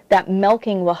 that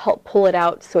milking will help pull it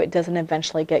out so it doesn't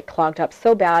eventually get clogged up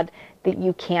so bad that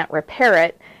you can't repair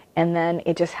it, and then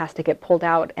it just has to get pulled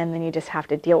out, and then you just have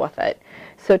to deal with it.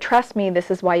 So trust me, this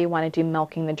is why you want to do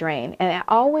milking the drain. And I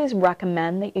always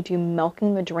recommend that you do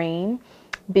milking the drain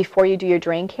before you do your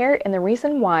drain care. And the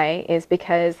reason why is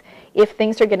because if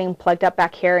things are getting plugged up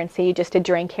back here and say you just did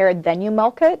drain care, then you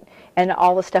milk it and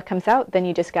all the stuff comes out, then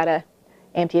you just got to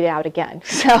empty it out again.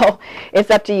 So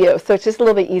it's up to you. So it's just a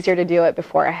little bit easier to do it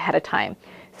before ahead of time.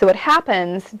 So what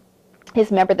happens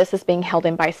is, remember, this is being held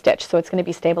in by stitch, so it's going to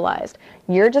be stabilized.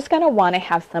 You're just going to want to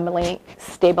have somebody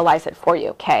stabilize it for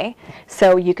you, okay?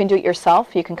 So you can do it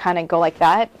yourself. You can kind of go like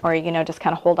that, or, you know, just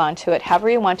kind of hold on to it however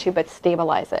you want to, but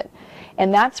stabilize it.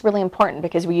 And that's really important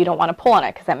because you don't want to pull on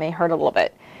it because that may hurt a little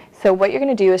bit. So what you're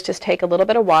going to do is just take a little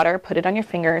bit of water, put it on your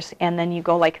fingers, and then you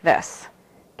go like this,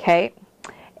 okay?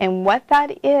 And what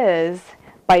that is,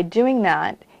 by doing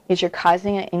that, is you're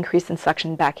causing an increase in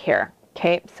suction back here,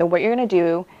 okay? So what you're going to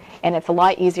do, and it's a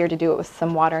lot easier to do it with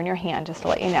some water in your hand, just to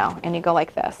let you know, and you go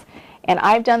like this. And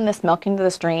I've done this milking to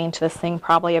this drain to this thing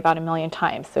probably about 1,000,000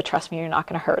 times, so trust me, you're not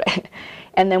going to hurt it.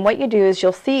 And then what you do is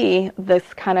you'll see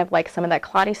this kind of like some of that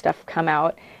clotty stuff come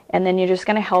out, and then you're just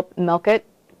going to help milk it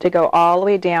to go all the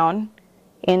way down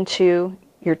into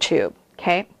your tube,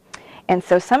 okay? And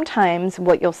so sometimes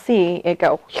what you'll see, it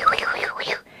go,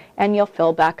 and you'll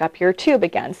fill back up your tube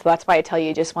again. So that's why I tell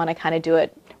you just want to kind of do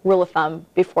it rule of thumb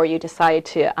before you decide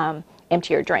to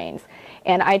empty your drains.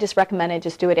 And I just recommend it,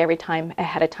 just do it every time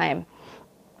ahead of time.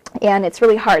 And it's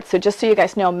really hard. So just so you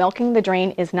guys know, milking the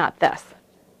drain is not this.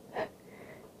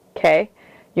 Okay?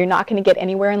 You're not going to get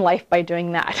anywhere in life by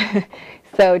doing that.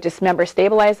 So just remember,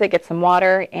 stabilize it, get some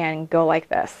water, and go like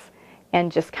this.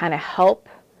 And just kind of help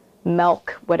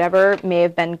milk whatever may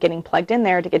have been getting plugged in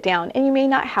there to get down. And you may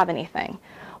not have anything.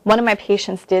 One of my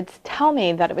patients did tell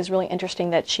me that it was really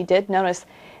interesting that she did notice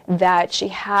that she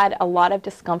had a lot of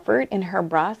discomfort in her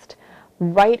breast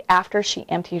right after she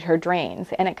emptied her drains.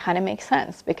 And it kind of makes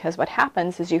sense because what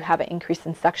happens is you have an increase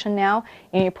in suction now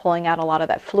and you're pulling out a lot of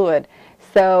that fluid.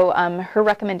 So her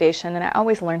recommendation, and I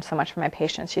always learn so much from my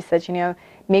patients, she said, you know,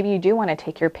 maybe you do want to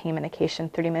take your pain medication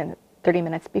 30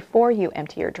 minutes before you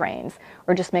empty your drains,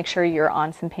 or just make sure you're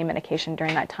on some pain medication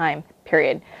during that time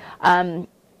period.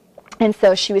 And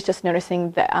so she was just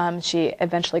noticing that she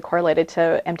eventually correlated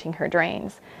to emptying her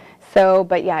drains. So,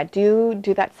 but yeah, do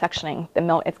that sectioning.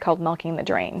 It's called milking the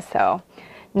drain. So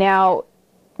now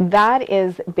that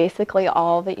is basically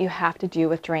all that you have to do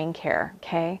with drain care,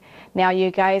 okay? Now you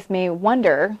guys may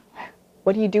wonder,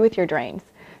 what do you do with your drains?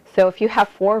 So if you have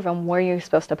 4 of them, where are you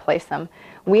supposed to place them?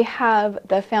 We have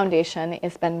the foundation.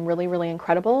 It's been really, really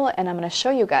incredible, and I'm going to show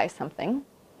you guys something.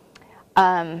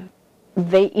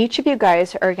 Each of you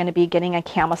guys are going to be getting a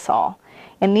camisole,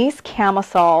 and these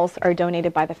camisoles are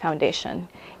donated by the foundation.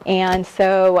 And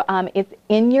so it's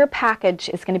in your package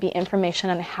is going to be information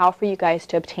on how for you guys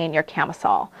to obtain your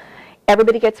camisole.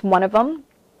 Everybody gets one of them.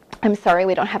 I'm sorry,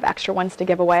 we don't have extra ones to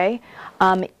give away.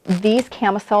 These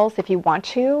camisoles, if you want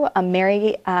to,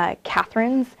 Mary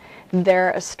Catherine's,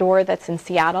 they're a store that's in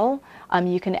Seattle.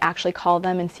 You can actually call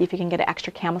them and see if you can get an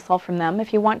extra camisole from them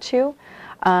if you want to.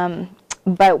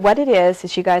 But what it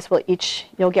is you guys will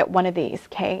you'll get one of these,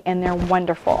 okay? And they're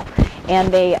wonderful.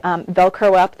 And they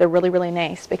Velcro up. They're really, really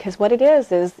nice because what it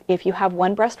is if you have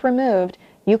one breast removed,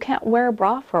 you can't wear a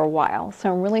bra for a while.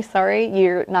 So I'm really sorry,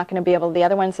 you're not going to be able, the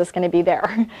other one's just going to be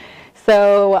there.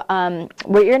 So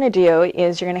what you're going to do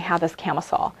is you're going to have this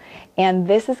camisole. And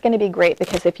this is going to be great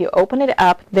because if you open it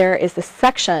up, there is a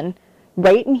section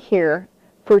right in here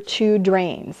for 2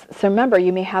 drains. So remember,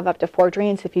 you may have up to 4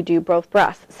 drains if you do both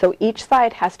breasts. So each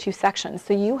side has 2 sections.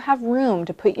 So you have room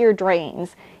to put your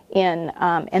drains in,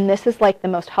 and this is like the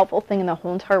most helpful thing in the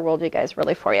whole entire world, you guys,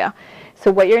 really for you.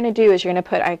 So what you're going to do is you're going to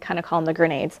put, I kind of call them the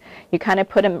grenades. You kind of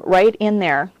put them right in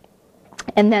there,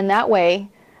 and then that way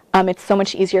it's so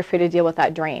much easier for you to deal with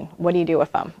that drain. What do you do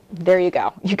with them? There you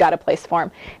go. You got a place for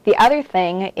them. The other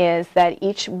thing is that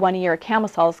each one of your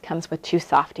camisoles comes with 2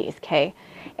 softies, okay?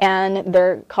 And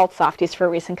they're called softies for a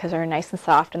reason because they're nice and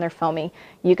soft and they're foamy.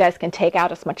 You guys can take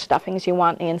out as much stuffing as you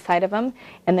want on the inside of them,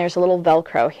 and there's a little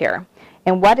Velcro here.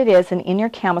 And what it is, and in your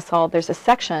camisole, there's a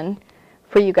section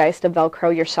for you guys to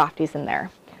Velcro your softies in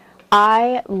there.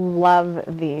 I love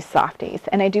these softies,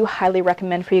 and I do highly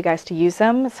recommend for you guys to use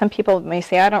them. Some people may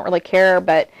say, I don't really care,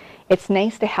 but it's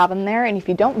nice to have them there. And if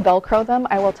you don't Velcro them,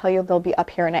 I will tell you they'll be up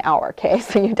here in an hour, okay?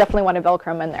 So you definitely want to Velcro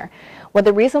them in there. Well,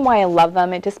 the reason why I love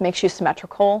them, it just makes you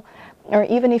symmetrical. Or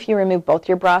even if you remove both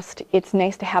your breasts, it's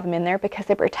nice to have them in there because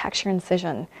it protects your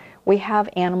incision. We have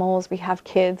animals, we have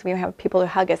kids, we have people who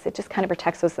hug us. It just kind of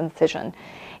protects those incision.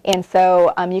 And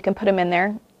so you can put them in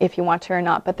there if you want to or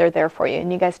not, but they're there for you.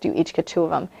 And you guys do each get 2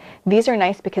 of them. These are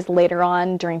nice because later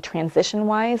on during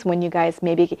transition-wise, when you guys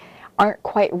maybe aren't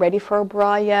quite ready for a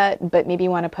bra yet, but maybe you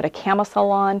want to put a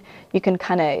camisole on, you can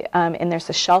kind of, and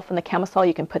there's a shelf in the camisole,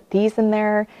 you can put these in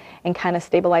there and kind of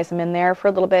stabilize them in there for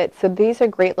a little bit. So these are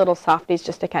great little softies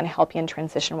just to kind of help you in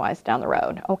transition-wise down the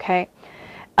road, okay?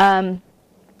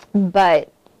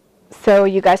 But so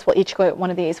you guys will each get one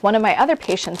of these. One of my other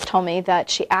patients told me that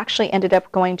she actually ended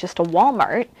up going just to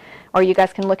Walmart, or you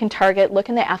guys can look in Target, look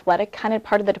in the athletic kind of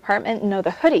part of the department, and know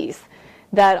the hoodies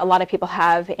that a lot of people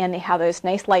have, and they have those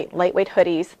nice lightweight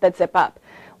hoodies that zip up.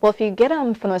 Well, if you get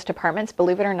them from those departments,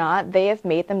 believe it or not, they have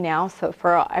made them now so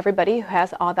for everybody who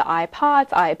has all the iPods,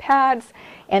 iPads,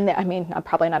 and I mean,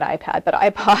 probably not iPad, but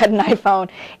iPod and iPhone,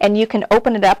 and you can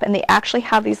open it up, and they actually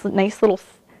have these nice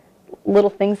little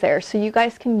things there. So you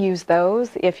guys can use those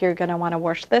if you're going to want to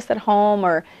wash this at home,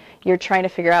 or you're trying to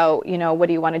figure out, you know, what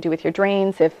do you want to do with your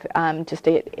drains if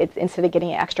it's instead of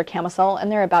getting an extra camisole,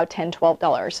 and they're about $10,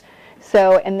 $12.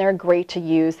 So, and they're great to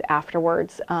use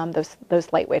afterwards, those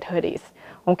lightweight hoodies.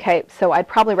 Okay, so I'd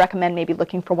probably recommend maybe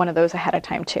looking for one of those ahead of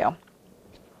time too.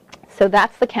 So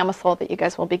that's the camisole that you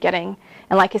guys will be getting.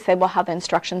 And like I said, we'll have the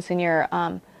instructions in your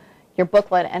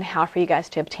booklet and how for you guys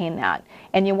to obtain that.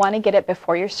 And you want to get it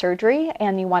before your surgery,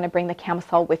 and you want to bring the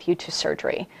camisole with you to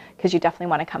surgery because you definitely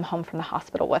want to come home from the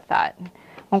hospital with that.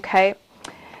 Okay.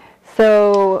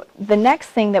 So the next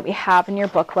thing that we have in your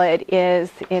booklet is,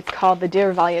 it's called the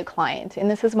Dear Valued Client. And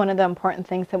this is one of the important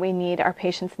things that our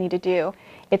patients need to do.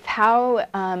 It's how,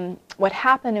 what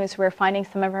happened is we're finding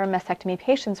some of our mastectomy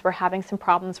patients were having some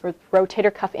problems with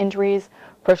rotator cuff injuries,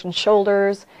 frozen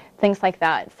shoulders, things like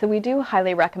that. So we do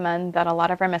highly recommend that a lot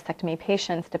of our mastectomy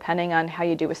patients, depending on how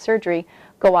you do with surgery,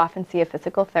 go off and see a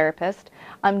physical therapist,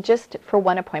 just for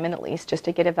one appointment at least, just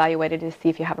to get evaluated to see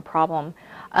if you have a problem.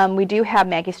 We do have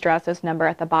Maggie Strazzo's number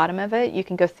at the bottom of it. You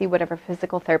can go see whatever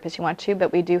physical therapist you want to,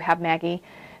 but we do have Maggie.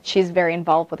 She's very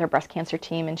involved with our breast cancer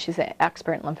team, and she's an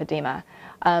expert in lymphedema.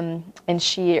 And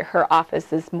her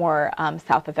office is more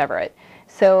south of Everett.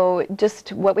 So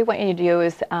just what we want you to do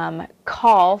is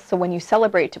call. So when you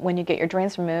celebrate, when you get your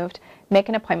drains removed, make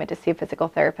an appointment to see a physical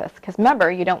therapist. Because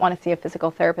remember, you don't want to see a physical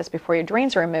therapist before your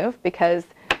drains are removed because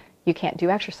you can't do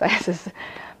exercises.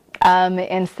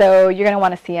 And so you're going to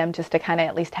want to see them just to kind of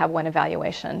at least have one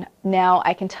evaluation. Now,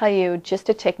 I can tell you, just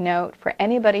to take note, for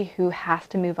anybody who has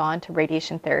to move on to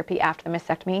radiation therapy after the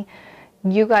mastectomy,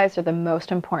 you guys are the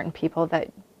most important people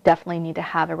that definitely need to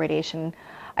have a radiation,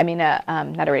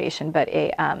 not a radiation, but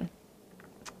a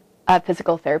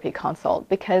physical therapy consult,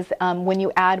 because when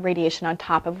you add radiation on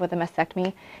top of with a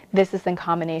mastectomy, this is in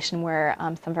combination where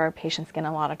some of our patients get in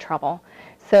a lot of trouble.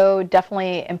 So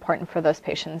definitely important for those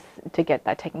patients to get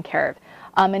that taken care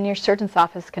of. And your surgeon's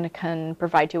office can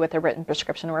provide you with a written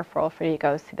prescription referral for you to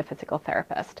go see the physical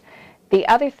therapist. The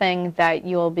other thing that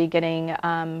you'll be getting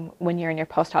when you're in your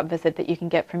post-op visit that you can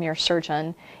get from your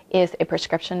surgeon is a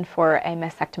prescription for a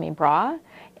mastectomy bra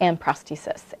and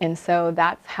prosthesis. And so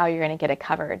that's how you're going to get it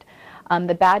covered.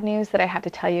 The bad news that I have to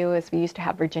tell you is we used to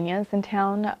have Virginia's in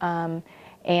town,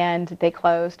 and they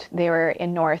closed. They were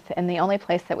in North, and the only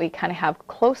place that we kind of have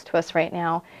close to us right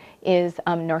now is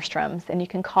Nordstrom's, and you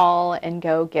can call and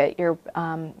go get your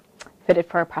fitted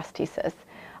for a prosthesis.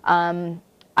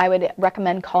 I would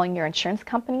recommend calling your insurance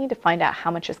company to find out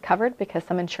how much is covered, because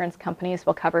some insurance companies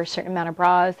will cover a certain amount of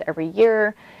bras every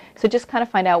year. So just kind of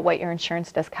find out what your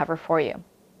insurance does cover for you.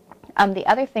 The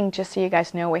other thing, just so you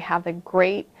guys know, we have the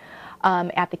great,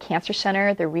 at the Cancer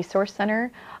Center, the Resource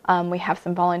Center. We have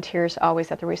some volunteers always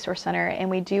at the Resource Center, and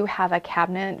we do have a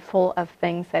cabinet full of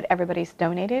things that everybody's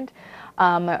donated,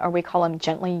 or we call them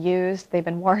gently used. They've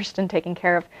been washed and taken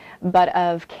care of, but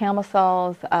of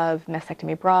camisoles, of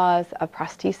mastectomy bras, of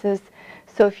prosthesis.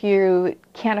 So if you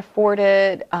can't afford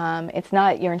it, it's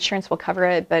not, your insurance will cover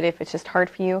it, but if it's just hard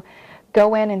for you,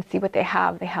 go in and see what they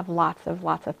have. They have lots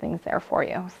of things there for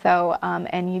you. So,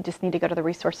 and you just need to go to the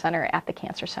Resource Center at the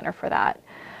Cancer Center for that.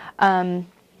 And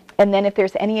then if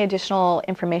there's any additional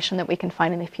information that we can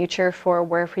find in the future for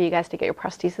where for you guys to get your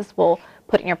prosthesis, we'll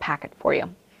put in your packet for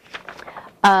you.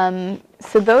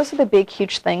 So those are the big,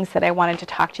 huge things that I wanted to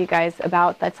talk to you guys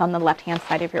about that's on the left-hand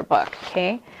side of your book,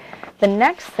 okay? The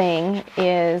next thing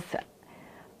is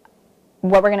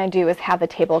what we're going to do is have the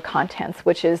table of contents,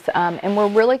 which is, and we're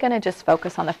really going to just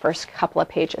focus on the first couple of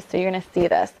pages. So you're going to see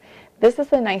this. This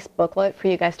is a nice booklet for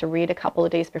you guys to read a couple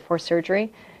of days before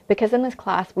surgery, because in this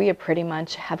class we pretty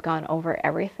much have gone over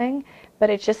everything, but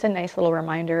it's just a nice little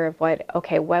reminder of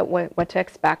what to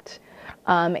expect.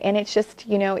 And it's just,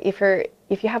 you know,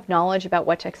 if you have knowledge about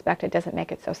what to expect, it doesn't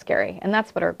make it so scary. And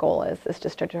that's what our goal is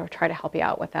just to try to help you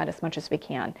out with that as much as we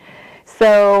can.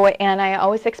 So, and I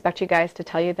always expect you guys to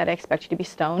tell you that I expect you to be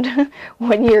stoned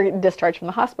when you're discharged from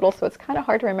the hospital, so it's kind of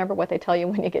hard to remember what they tell you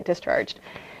when you get discharged.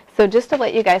 So just to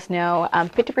let you guys know,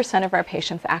 50% of our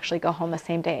patients actually go home the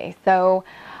same day. So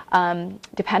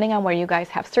depending on where you guys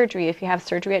have surgery, if you have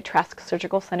surgery at Trask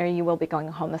Surgical Center, you will be going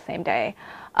home the same day.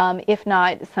 If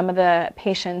not, some of the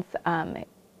patients,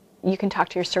 you can talk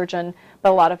to your surgeon,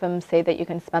 but a lot of them say that you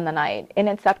can spend the night. And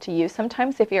it's up to you.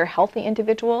 Sometimes if you're a healthy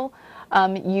individual,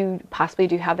 you possibly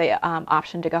do have the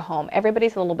option to go home.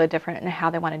 Everybody's a little bit different in how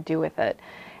they want to do with it.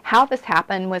 How this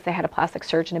happened was I had a plastic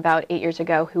surgeon about 8 years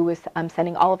ago who was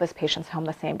sending all of his patients home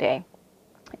the same day.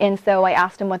 And so I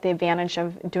asked him what the advantage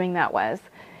of doing that was.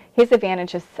 His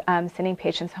advantage is sending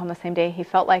patients home the same day. He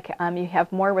felt like you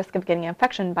have more risk of getting an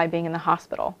infection by being in the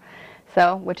hospital.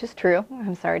 So, which is true,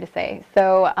 I'm sorry to say.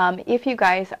 So if you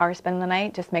guys are spending the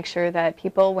night, just make sure that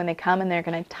people, when they come and they're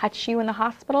going to touch you in the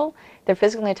hospital, they're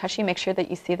physically going to touch you, make sure that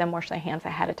you see them wash their hands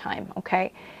ahead of time,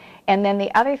 okay? And then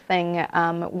the other thing,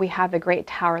 we have a great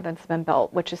tower that's been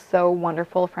built, which is so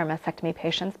wonderful for mastectomy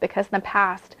patients, because in the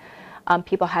past,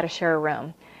 people had to share a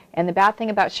room. And the bad thing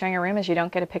about sharing a room is you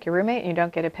don't get to pick your roommate and you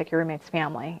don't get to pick your roommate's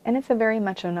family. And it's a very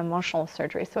much an emotional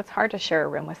surgery, so it's hard to share a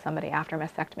room with somebody after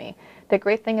mastectomy. The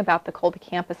great thing about the Colby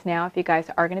campus now, if you guys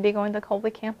are going to be going to the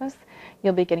Colby campus,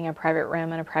 you'll be getting a private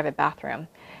room and a private bathroom.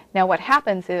 Now what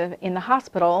happens is in the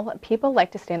hospital, people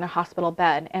like to stay in their hospital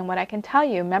bed. And what I can tell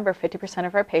you, remember 50%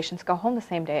 of our patients go home the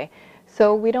same day.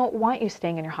 So we don't want you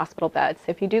staying in your hospital bed. So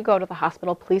if you do go to the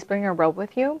hospital, please bring your robe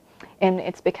with you. And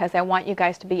it's because I want you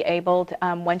guys to be able to,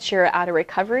 once you're out of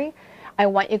recovery, I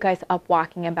want you guys up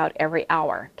walking about every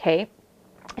hour, okay?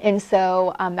 And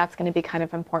so that's going to be kind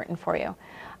of important for you.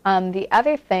 The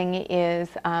other thing is,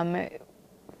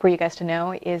 for you guys to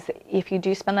know, is if you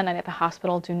do spend the night at the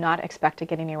hospital, do not expect to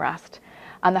get any rest.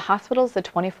 The hospital is a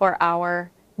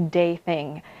 24-hour day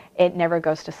thing. It never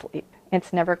goes to sleep.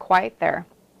 It's never quiet there.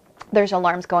 There's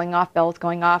alarms going off, bells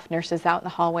going off, nurses out in the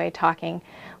hallway talking,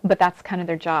 but that's kind of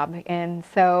their job. And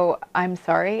so I'm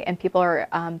sorry, and people are,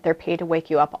 they're paid to wake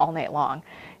you up all night long.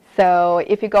 So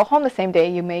if you go home the same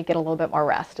day, you may get a little bit more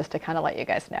rest, just to kind of let you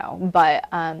guys know. But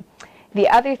the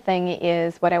other thing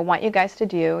is, what I want you guys to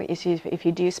do is, if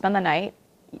you do spend the night,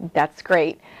 that's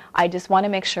great. I just want to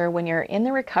make sure when you're in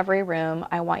the recovery room,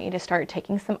 I want you to start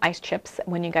taking some ice chips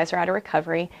when you guys are out of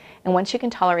recovery. And once you can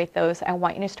tolerate those, I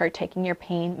want you to start taking your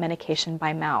pain medication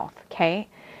by mouth, okay?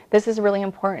 This is really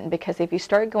important, because if you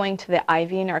start going to the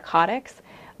IV narcotics,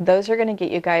 those are going to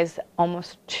get you guys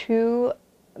almost too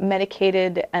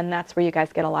medicated, and that's where you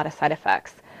guys get a lot of side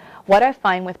effects. What I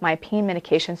find with my pain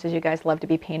medications is you guys love to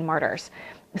be pain martyrs.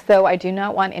 So I do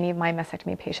not want any of my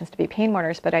mastectomy patients to be pain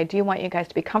martyrs, but I do want you guys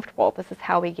to be comfortable. This is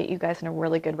how we get you guys in a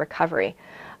really good recovery.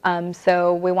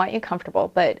 So we want you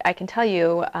comfortable, but I can tell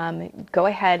you, go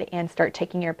ahead and start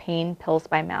taking your pain pills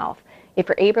by mouth. If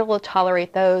you're able to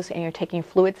tolerate those and you're taking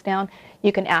fluids down,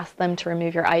 you can ask them to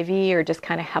remove your IV or just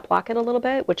kind of hep lock it a little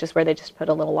bit, which is where they just put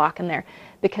a little lock in there.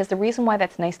 Because the reason why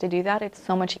that's nice to do that, it's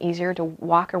so much easier to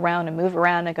walk around and move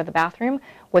around and go to the bathroom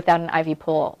without an IV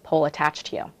pole attached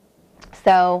to you.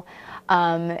 So,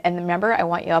 and remember, I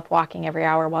want you up walking every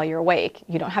hour while you're awake.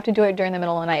 You don't have to do it during the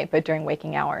middle of the night, but during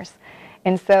waking hours.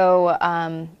 And so,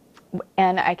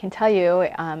 and I can tell you,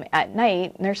 at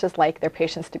night, nurses like their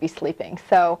patients to be sleeping.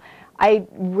 So I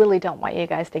really don't want you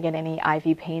guys to get any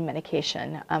IV pain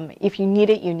medication. If you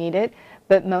need it, you need it,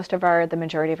 but the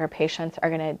majority of our patients are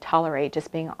going to tolerate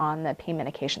just being on the pain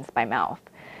medications by mouth.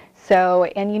 So,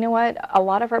 and you know what, a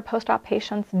lot of our post-op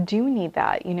patients do need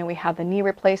that. You know, we have the knee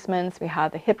replacements, we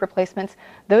have the hip replacements.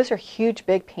 Those are huge,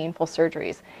 big, painful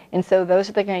surgeries. And so those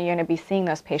are you're going to be seeing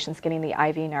those patients getting the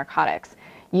IV narcotics.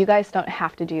 You guys don't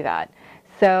have to do that.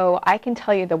 So I can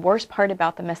tell you the worst part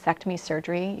about the mastectomy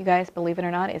surgery, you guys, believe it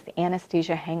or not, is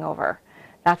anesthesia hangover.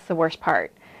 That's the worst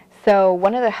part. So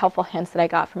one of the helpful hints that I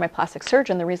got from my plastic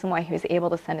surgeon, the reason why he was able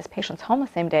to send his patients home the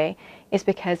same day, is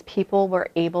because people were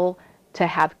able to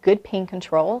have good pain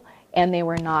control and they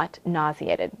were not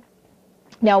nauseated.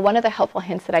 Now, one of the helpful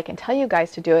hints that I can tell you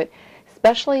guys to do it,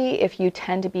 especially if you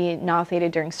tend to be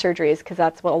nauseated during surgeries, because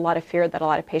that's what a lot of fear that a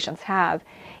lot of patients have,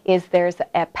 is there's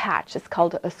a patch. It's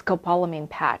called a scopolamine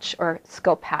patch or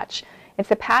scope patch.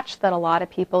 It's a patch that a lot of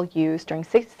people use during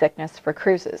seasickness for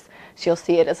cruises. So you'll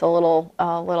see it as a little,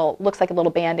 looks like a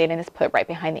little Band-Aid, and it's put right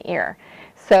behind the ear.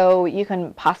 So you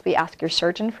can possibly ask your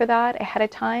surgeon for that ahead of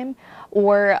time.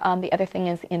 Or the other thing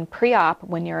is in pre-op,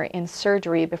 when you're in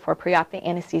surgery before pre-op, the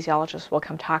anesthesiologist will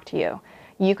come talk to you.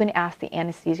 You can ask the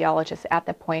anesthesiologist at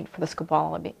that point for the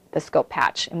scope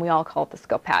patch, and we all call it the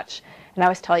scope patch. And I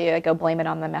always tell you, I go blame it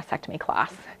on the mastectomy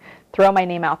class. Throw my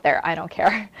name out there, I don't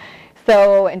care.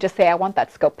 So, and just say, I want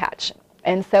that scope patch.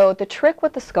 And so the trick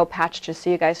with the scope patch, just so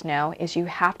you guys know, is you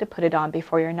have to put it on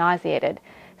before you're nauseated.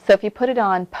 So if you put it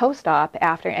on post-op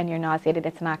after and you're nauseated,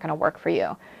 it's not going to work for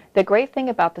you. The great thing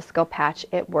about the scope patch,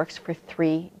 it works for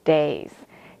 3 days.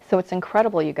 So it's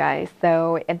incredible, you guys.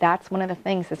 So that's one of the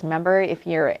things is, remember, if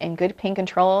you're in good pain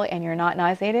control and you're not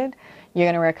nauseated, you're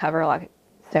going to recover a lot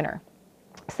sooner.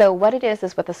 So what it is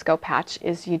with the scope patch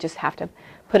is you just have to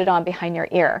put it on behind your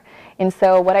ear. And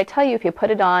so what I tell you, if you put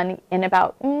it on in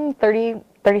about 30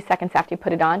 seconds after you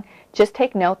put it on, just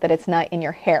take note that it's not in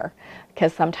your hair,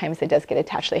 because sometimes it does get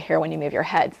attached to the hair when you move your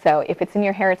head. So if it's in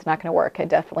your hair, it's not going to work. It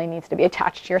definitely needs to be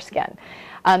attached to your skin.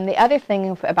 The other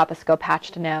thing about the scope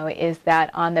patch to know is that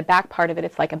on the back part of it,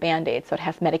 it's like a Band-Aid, so it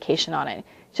has medication on it.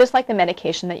 Just like the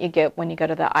medication that you get when you go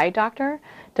to the eye doctor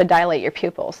to dilate your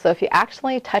pupils. So if you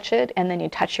actually touch it and then you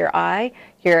touch your eye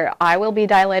will be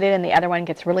dilated and the other one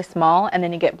gets really small, and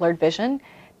then you get blurred vision.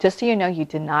 Just so you know, you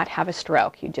did not have a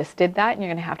stroke. You just did that, and you're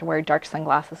going to have to wear dark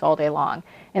sunglasses all day long.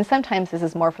 And sometimes this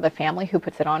is more for the family who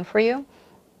puts it on for you,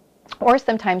 or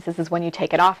sometimes this is when you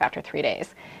take it off after 3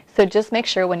 days. So just make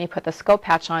sure when you put the scope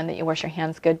patch on that you wash your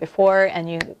hands good before and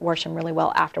you wash them really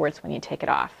well afterwards when you take it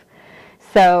off.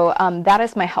 So that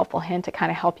is my helpful hint to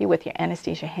kind of help you with your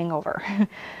anesthesia hangover.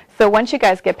 So once you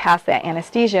guys get past that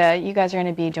anesthesia, you guys are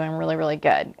going to be doing really, really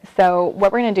good. So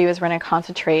what we're going to do is we're going to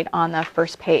concentrate on the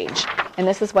first page. And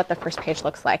this is what the first page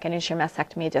looks like, and it's your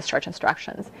mastectomy discharge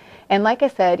instructions. And like I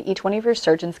said, each one of your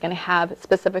surgeons is going to have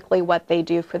specifically what they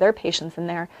do for their patients in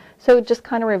there. So just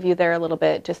kind of review there a little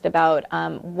bit just about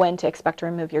when to expect to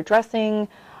remove your dressing,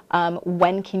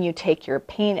 when can you take your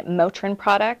pain Motrin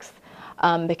products,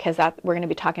 because we're going to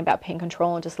be talking about pain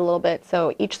control in just a little bit.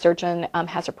 So each surgeon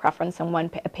has a preference on when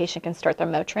a patient can start their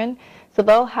Motrin. So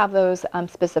they'll have those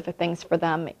specific things for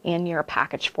them in your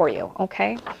package for you,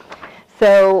 okay?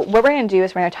 So what we're going to do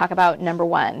is we're going to talk about number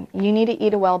 1. You need to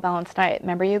eat a well-balanced diet.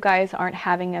 Remember, you guys aren't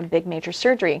having a big major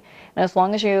surgery. And as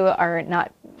long as you are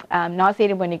not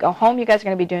nauseated when you go home, you guys are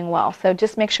going to be doing well. So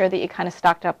just make sure that you kind of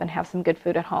stocked up and have some good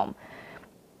food at home.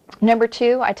 Number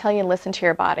 2, I tell you, listen to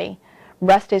your body.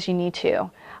 Rest as you need to.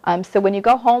 So when you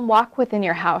go home, walk within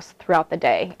your house throughout the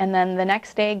day. And then the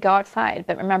next day, go outside.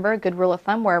 But remember, a good rule of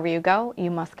thumb, wherever you go,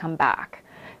 you must come back.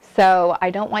 So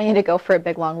I don't want you to go for a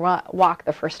big long walk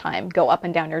the first time. Go up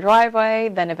and down your driveway,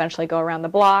 then eventually go around the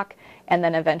block, and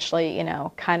then eventually, you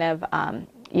know, kind of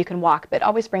you can walk. But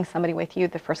always bring somebody with you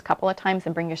the first couple of times,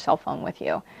 and bring your cell phone with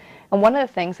you. And one of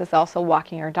the things is also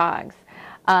walking your dogs.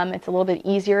 It's a little bit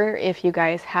easier if you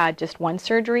guys had just one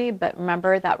surgery, but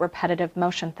remember that repetitive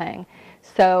motion thing.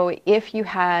 So if you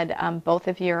had both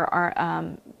of your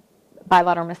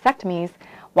bilateral mastectomies,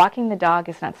 walking the dog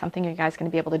is not something you guys are going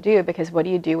to be able to do, because what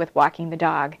do you do with walking the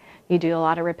dog? You do a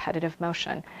lot of repetitive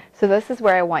motion. So this is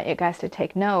where I want you guys to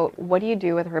take note. What do you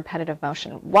do with repetitive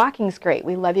motion? Walking's great.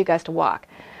 We love you guys to walk.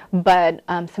 But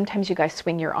sometimes you guys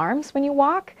swing your arms when you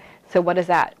walk. So what is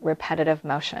that? Repetitive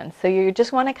motion. So you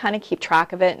just want to kind of keep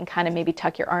track of it and kind of maybe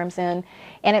tuck your arms in.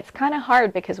 And it's kind of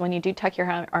hard, because when you do tuck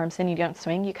your arms in, you don't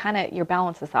swing, your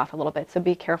balance is off a little bit. So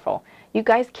be careful. You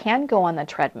guys can go on the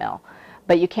treadmill,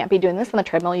 but you can't be doing this on the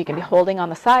treadmill. You can be holding on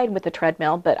the side with the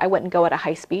treadmill, but I wouldn't go at a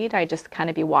high speed. I just kind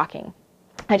of be walking.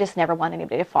 I just never want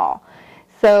anybody to fall.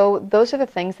 So those are the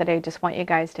things that I just want you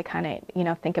guys to kind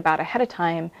of, think about ahead of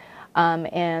time.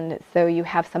 And so you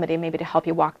have somebody maybe to help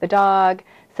you walk the dog,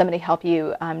 somebody help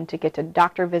you to get to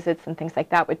doctor visits and things like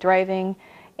that with driving,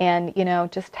 and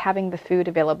just having the food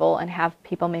available, and have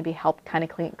people maybe help kind of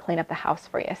clean up the house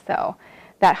for you. So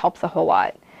that helps a whole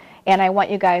lot. And I want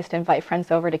you guys to invite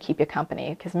friends over to keep you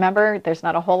company, because remember, there's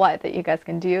not a whole lot that you guys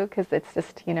can do, because it's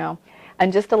just,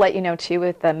 and just to let you know too,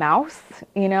 with the mouse,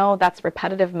 that's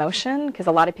repetitive motion, because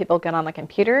a lot of people get on the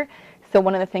computer. So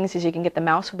one of the things is you can get the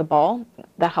mouse with the ball.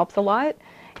 That helps a lot.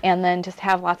 And then just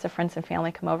have lots of friends and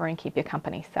family come over and keep you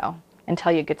company. So, and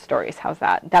tell you good stories. How's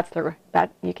that?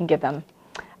 That you can give them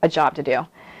a job to do.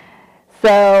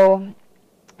 So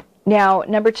now,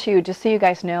 number 2, just so you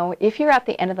guys know, if you're at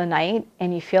the end of the night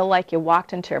and you feel like you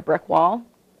walked into a brick wall,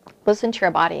 Listen to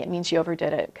your body. It means you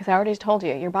overdid it, because I already told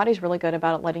you, your body's really good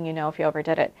about letting you know if you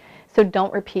overdid it. So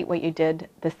don't repeat what you did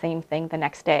the same thing the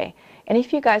next day. And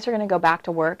if you guys are going to go back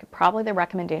to work, probably the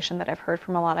recommendation that I've heard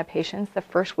from a lot of patients, the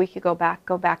first week you go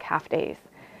back half days.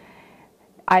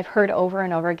 I've heard over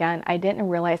and over again, I didn't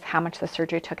realize how much the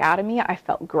surgery took out of me. I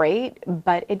felt great,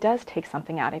 but it does take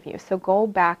something out of you. So go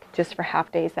back just for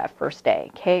half days that first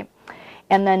day, okay?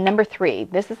 And then number 3,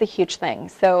 this is a huge thing.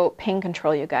 So pain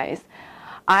control, you guys.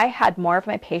 I had more of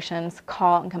my patients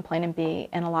call and complain and be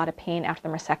in a lot of pain after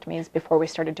the mastectomies before we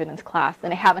started doing this class,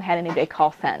 and I haven't had anybody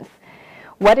call since.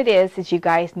 What it is you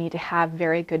guys need to have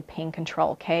very good pain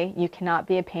control, okay? You cannot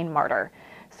be a pain martyr.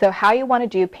 So how you want to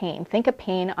do pain, think of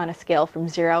pain on a scale from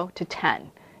 0 to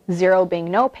 10. 0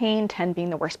 being no pain, 10 being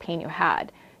the worst pain you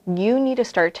had. You need to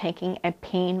start taking a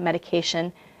pain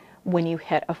medication when you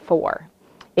hit a 4.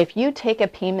 If you take a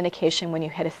pain medication when you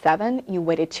hit a 7, you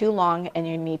waited too long and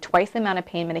you need twice the amount of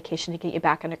pain medication to get you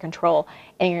back under control,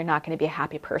 and you're not going to be a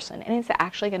happy person. And it's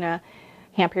actually going to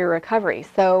hamper your recovery.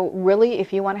 So really,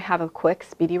 if you want to have a quick,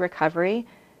 speedy recovery,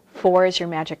 4 is your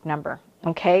magic number,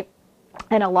 okay?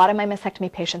 And a lot of my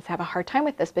mastectomy patients have a hard time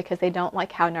with this because they don't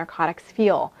like how narcotics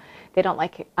feel. They don't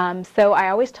like, so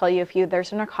I always tell you, if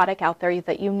there's a narcotic out there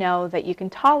that you know that you can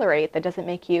tolerate, that doesn't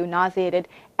make you nauseated,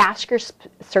 ask your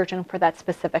surgeon for that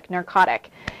specific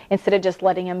narcotic instead of just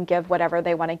letting them give whatever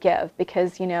they want to give,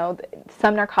 because, you know,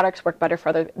 some narcotics work better for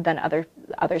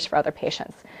others for other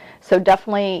patients. So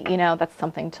definitely, you know, that's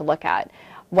something to look at.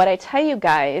 What I tell you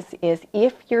guys is,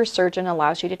 if your surgeon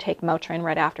allows you to take Motrin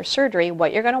right after surgery,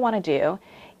 what you're going to want to do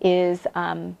is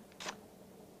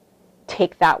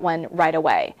take that one right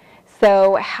away.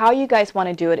 So how you guys want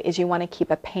to do it is you want to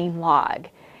keep a pain log.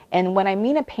 And when I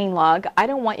mean a pain log, I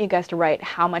don't want you guys to write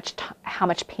how much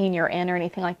pain you're in or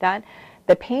anything like that.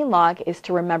 The pain log is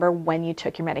to remember when you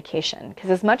took your medication.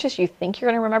 Because as much as you think you're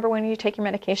going to remember when you take your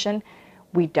medication,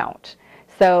 we don't.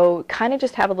 So kind of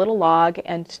just have a little log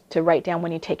and to write down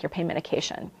when you take your pain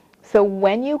medication. So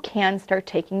when you can start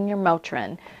taking your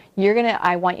Motrin,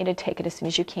 I want you to take it as soon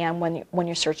as you can when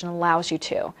your surgeon allows you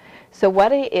to. So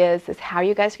what it is how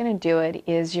you guys are going to do it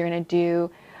is you're going to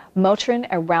do Motrin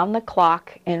around the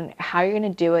clock, and how you're going to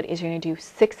do it is you're going to do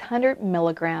 600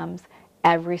 milligrams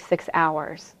every 6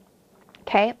 hours.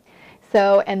 Okay?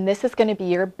 So, and this is going to be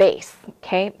your base,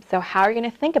 okay? So how you're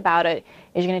going to think about it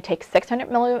is you're going to take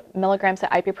 600 milligrams of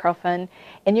ibuprofen,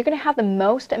 and you're going to have the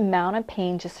most amount of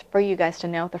pain, just for you guys to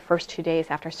know, the first 2 days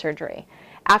after surgery.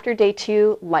 After day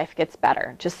 2, life gets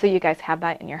better, just so you guys have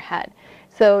that in your head.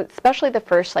 So especially the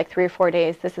first like 3 or 4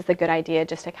 days, this is a good idea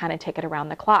just to kind of take it around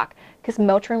the clock, because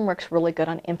Motrin works really good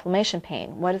on inflammation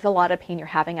pain. What is a lot of pain you're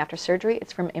having after surgery?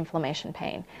 It's from inflammation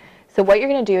pain. So what you're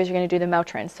going to do is you're going to do the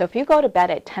Motrin. So if you go to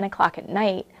bed at 10 o'clock at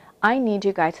night, I need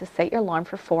you guys to set your alarm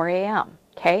for 4 a.m.,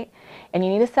 okay? And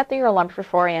you need to set your alarm for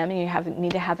 4 a.m. and you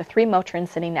need to have the 3 Motrins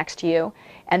sitting next to you,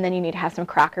 and then you need to have some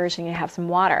crackers and you need to have some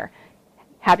water.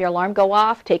 Have your alarm go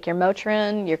off, take your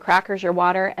Motrin, your crackers, your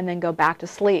water, and then go back to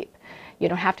sleep. You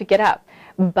don't have to get up.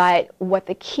 But what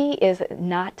the key is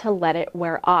not to let it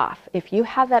wear off. If you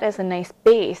have that as a nice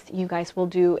base, you guys will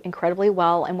do incredibly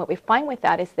well. And what we find with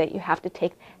that is that you have to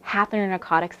take half the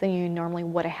narcotics than you normally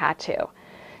would have had to.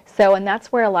 So, and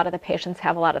that's where a lot of the patients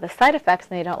have a lot of the side effects,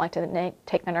 and they don't like to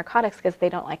take the narcotics because they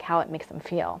don't like how it makes them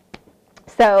feel.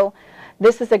 So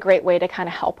this is a great way to kind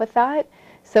of help with that.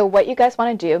 So what you guys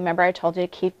want to do, remember I told you to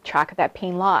keep track of that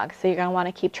pain log. So you're going to want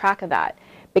to keep track of that,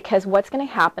 because what's going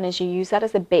to happen is you use that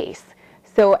as a base.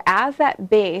 So as that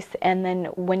base, and then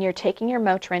when you're taking your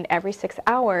Motrin every 6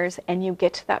 hours and you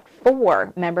get to that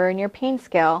 4, remember in your pain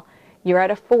scale, you're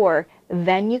at a 4,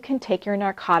 then you can take your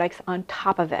narcotics on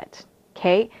top of it,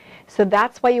 okay? So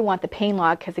that's why you want the pain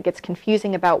log, because it gets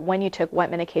confusing about when you took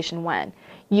what medication when.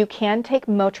 You can take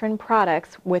Motrin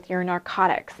products with your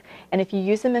narcotics, and if you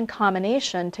use them in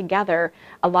combination together,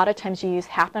 a lot of times you use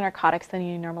half the narcotics than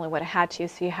you normally would have had to,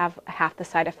 so you have half the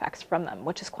side effects from them,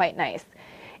 which is quite nice.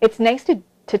 It's nice to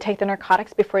take the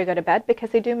narcotics before you go to bed,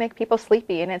 because they do make people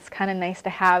sleepy, and it's kind of nice to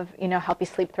have, you know, help you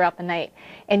sleep throughout the night.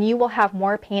 And you will have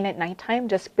more pain at nighttime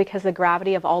just because of the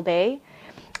gravity of all day.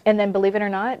 And then, believe it or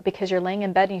not, because you're laying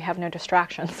in bed and you have no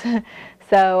distractions.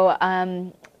 So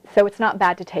it's not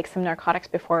bad to take some narcotics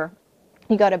before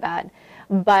you go to bed.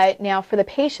 But now for the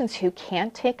patients who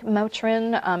can't take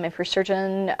Motrin, if your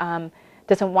surgeon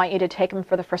doesn't want you to take them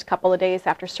for the first couple of days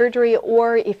after surgery,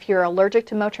 or if you're allergic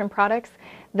to Motrin products,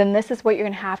 then this is what you're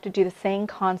going to have to do, the same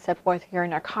concept with your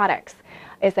narcotics,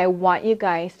 is I want you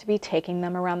guys to be taking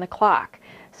them around the clock.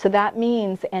 So that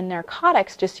means in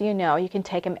narcotics, just so you know, you can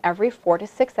take them every 4 to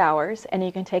 6 hours, and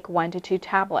you can take 1 to 2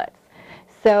 tablets.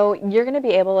 So you're going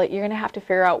to have to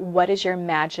figure out what is your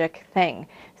magic thing.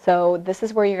 So this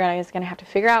is where you're going to have to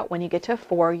figure out when you get to a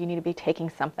 4, you need to be taking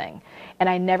something. And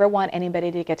I never want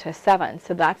anybody to get to a 7.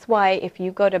 So that's why if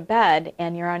you go to bed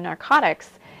and you're on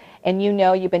narcotics and you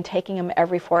know you've been taking them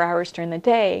every 4 hours during the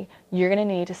day, you're going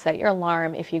to need to set your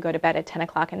alarm. If you go to bed at 10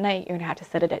 o'clock at night, you're going to have to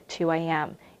set it at 2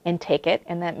 a.m. and take it.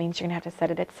 And that means you're going to have to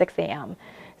set it at 6 a.m.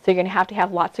 So you're going to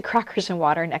have lots of crackers and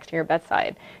water next to your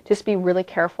bedside. Just be really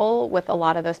careful with a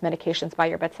lot of those medications by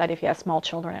your bedside if you have small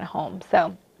children at home.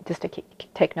 So just to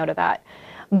take note of that.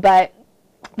 But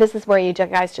this is where you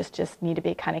guys just need to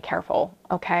be kind of careful,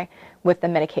 okay, with the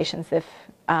medications if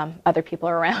other people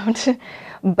are around.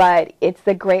 But it's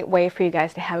a great way for you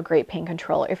guys to have great pain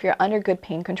control. If you're under good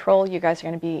pain control, you guys are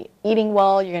going to be eating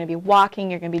well, you're going to be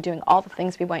walking, you're going to be doing all the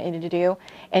things we want you to do,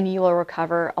 and you will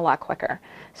recover a lot quicker.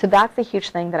 So that's a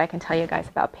huge thing that I can tell you guys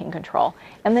about pain control.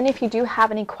 And then if you do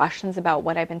have any questions about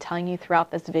what I've been telling you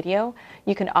throughout this video,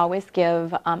 you can always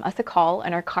give us a call,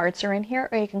 and our cards are in here,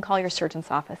 or you can call your surgeon's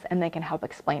office and they can help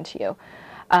explain to you.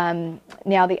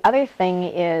 Now the other thing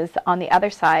is on the other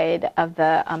side of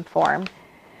the form,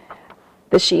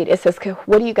 the sheet, it says,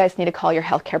 what do you guys need to call your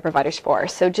healthcare providers for?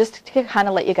 So just to kind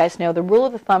of let you guys know, the rule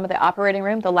of the thumb of the operating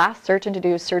room, the last surgeon to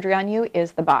do surgery on you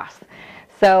is the boss.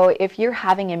 So if you're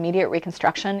having immediate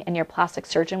reconstruction and your plastic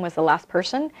surgeon was the last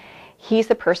person, he's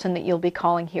the person that you'll be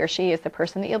calling, he or she is the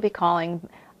person that you'll be calling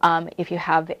if you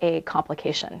have a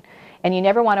complication. And you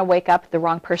never want to wake up the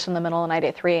wrong person in the middle of the night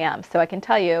at 3 a.m. So I can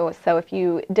tell you, so if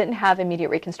you didn't have immediate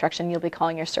reconstruction, you'll be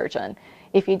calling your surgeon.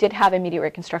 If you did have immediate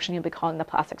reconstruction, you'll be calling the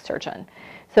plastic surgeon.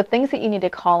 So things that you need to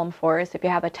call them for is if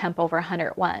you have a temp over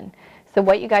 101. So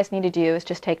what you guys need to do is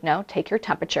just take note, take your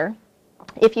temperature.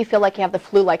 If you feel like you have the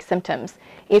flu-like symptoms,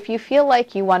 if you feel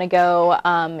like you want to go,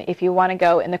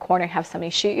 in the corner and have somebody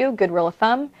shoot you, good rule of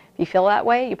thumb, if you feel that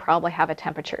way, you probably have a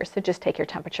temperature. So just take your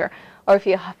temperature. Or if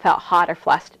you felt hot or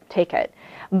flushed, take it.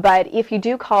 But if you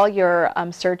do call your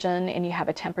surgeon and you have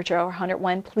a temperature over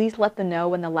 101, please let them know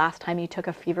when the last time you took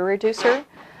a fever reducer,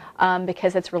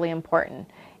 because it's really important.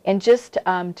 And just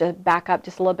to back up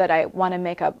just a little bit, I want to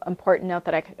make an important note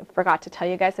that I forgot to tell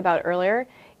you guys about earlier,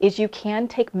 is you can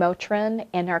take Motrin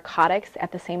and narcotics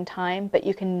at the same time, but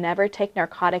you can never take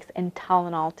narcotics and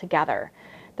Tylenol together.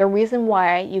 The reason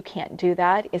why you can't do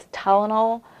that is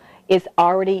Tylenol is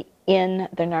already in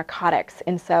the narcotics,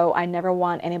 and so I never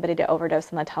want anybody to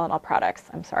overdose on the Tylenol products.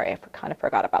 I'm sorry, I kind of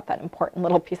forgot about that important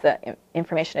little piece of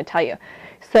information to tell you.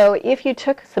 So if you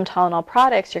took some Tylenol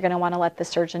products, you're going to want to let the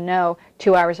surgeon know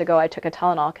 2 hours ago I took a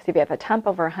Tylenol, because if you have a temp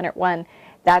over 101,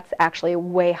 that's actually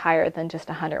way higher than just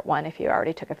 101 if you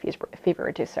already took a fever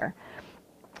reducer.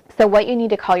 So what you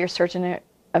need to call your surgeon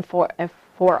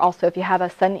for also, if you have a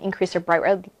sudden increase of bright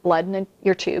red blood in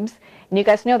your tubes, and you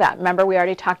guys know that. Remember, we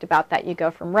already talked about that. You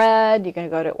go from red, you're going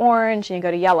to go to orange, and you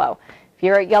go to yellow. If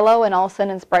you're at yellow and all of a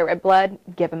sudden it's bright red blood,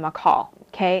 give them a call,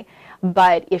 okay?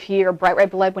 But if you're bright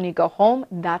red blood when you go home,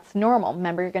 that's normal.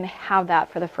 Remember, you're going to have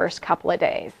that for the first couple of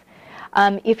days.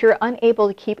 If you're unable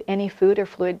to keep any food or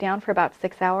fluid down for about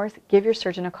 6 hours, give your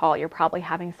surgeon a call. You're probably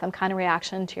having some kind of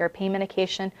reaction to your pain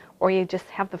medication, or you just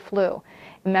have the flu.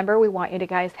 Remember, we want you to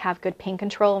guys have good pain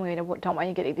control, and we don't want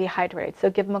you to get dehydrated. So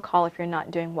give them a call if you're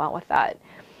not doing well with that.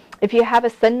 If you have a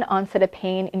sudden onset of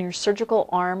pain in your surgical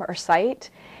arm or site,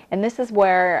 and this is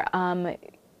where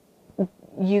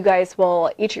you guys will,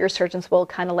 each of your surgeons will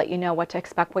kind of let you know what to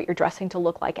expect, what your dressing to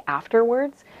look like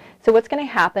afterwards. So what's going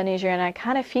to happen is you're going to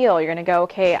kind of feel, you're going to go,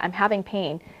 okay, I'm having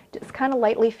pain. Just kind of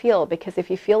lightly feel, because if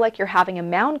you feel like you're having a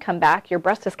mound come back, your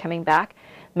breast is coming back.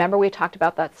 Remember, we talked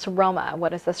about that seroma.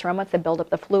 What is the seroma? It's to build up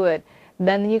the fluid.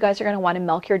 Then you guys are going to want to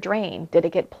milk your drain. Did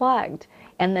it get plugged?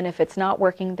 And then if it's not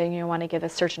working, then you want to give a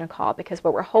surgeon a call, because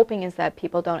what we're hoping is that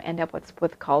people don't end up with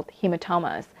what's called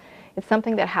hematomas. It's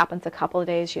something that happens a couple of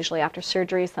days, usually after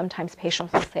surgery. Sometimes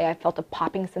patients will say, I felt a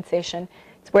popping sensation.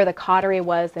 It's where the cautery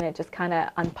was and it just kind of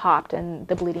unpopped, and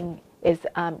the bleeding is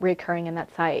reoccurring in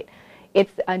that site. It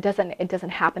doesn't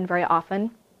happen very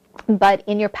often, but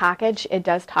in your package it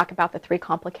does talk about the 3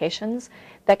 complications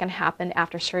that can happen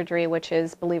after surgery, which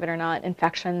is, believe it or not,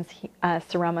 infections,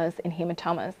 seromas, and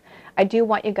hematomas. I do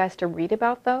want you guys to read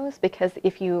about those, because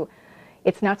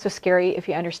it's not so scary if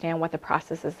you understand what the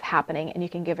process is happening, and you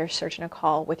can give your surgeon a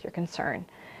call with your concern.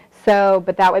 So,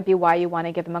 but that would be why you want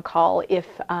to give them a call if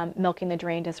milking the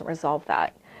drain doesn't resolve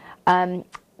that.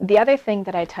 The other thing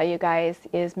that I tell you guys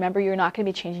is, remember, you're not going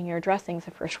to be changing your dressings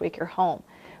the first week you're home.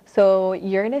 So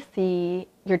you're going to see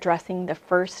your dressing the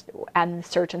first at the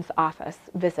surgeon's office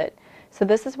visit. So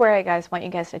this is where I want you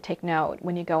guys to take note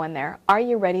when you go in there. Are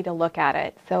you ready to look at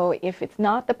it? So if it's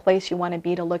not the place you want to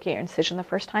be to look at your incision the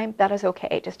first time, that is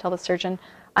okay. Just tell the surgeon,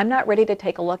 I'm not ready to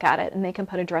take a look at it, and they can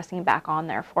put a dressing back on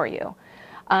there for you.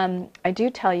 I do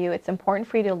tell you it's important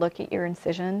for you to look at your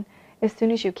incision as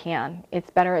soon as you can. It's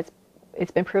better.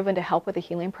 It's been proven to help with the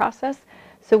healing process.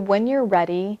 So when you're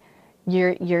ready,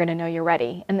 you're going to know you're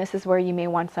ready. And this is where you may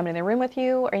want somebody in the room with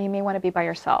you, or you may want to be by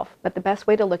yourself. But the best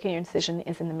way to look at your incision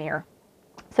is in the mirror.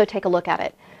 So take a look at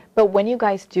it. But when you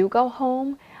guys do go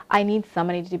home, I need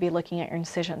somebody to be looking at your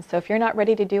incision. So if you're not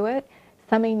ready to do it,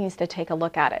 somebody needs to take a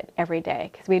look at it every day,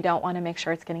 because we don't want to make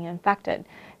sure it's getting infected.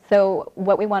 So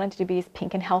what we want it to be is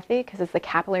pink and healthy, because as the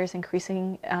capillary is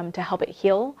increasing to help it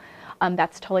heal,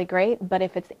 that's totally great. But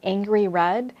if it's angry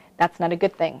red, that's not a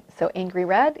good thing. So angry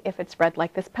red, if it's red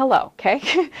like this pillow,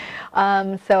 okay?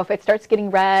 So if it starts getting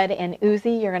red and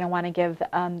oozy, you're going to want to give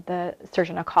the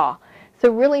surgeon a call.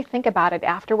 So really think about it.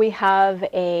 After we have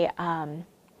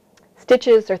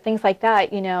stitches or things like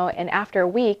that, you know, and after a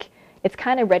week, it's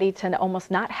kind of ready to almost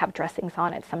not have dressings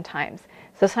on it sometimes.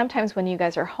 So sometimes when you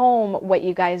guys are home, what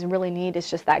you guys really need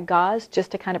is just that gauze, just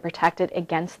to kind of protect it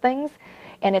against things.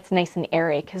 And it's nice and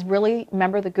airy, because really,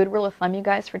 remember, the good rule of thumb, you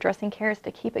guys, for dressing care is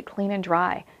to keep it clean and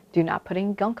dry. Do not put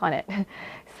any gunk on it.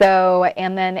 So,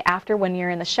 and then after, when you're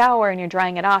in the shower and you're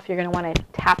drying it off, you're going to want to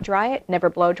tap dry it, never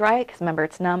blow dry it, because remember,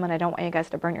 it's numb and I don't want you guys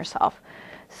to burn yourself.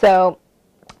 So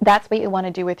that's what you want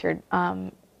to do with your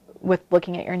with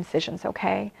looking at your incisions,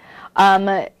 okay?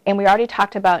 And we already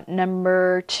talked about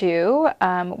number 2,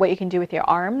 what you can do with your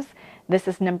arms. This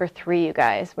is number 3, you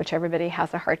guys, which everybody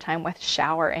has a hard time with,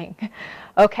 showering.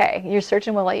 Okay, your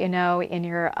surgeon will let you know in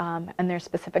your and there's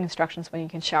specific instructions when you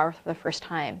can shower for the first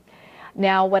time.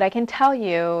 Now, what I can tell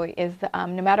you is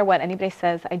no matter what anybody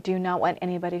says, I do not want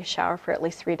anybody to shower for at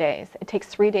least 3 days. It takes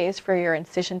 3 days for your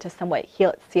incision to somewhat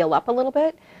seal up a little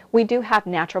bit. We do have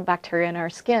natural bacteria in our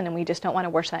skin, and we just don't want to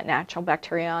wash that natural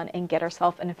bacteria on and get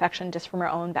ourselves an infection just from our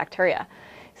own bacteria.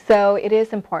 So it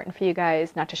is important for you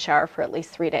guys not to shower for at least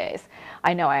 3 days.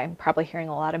 I know I'm probably hearing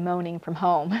a lot of moaning from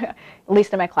home. At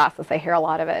least in my classes, I hear a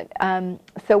lot of it.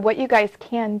 So what you guys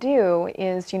can do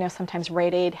is, you know, sometimes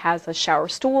Rite Aid has a shower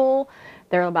stool.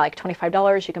 They're about like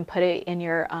 $25. You can put it in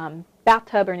your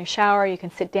bathtub or in your shower. You can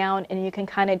sit down and you can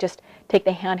kind of just take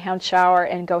the handheld shower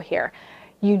and go here.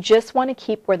 You just want to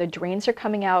keep where the drains are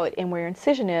coming out and where your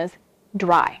incision is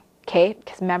dry, okay?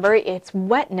 Because remember, it's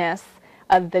wetness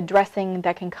of the dressing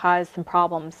that can cause some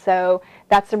problems. So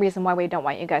that's the reason why we don't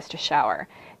want you guys to shower.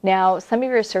 Now, some of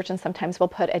your surgeons sometimes will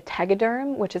put a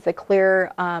Tegaderm, which is a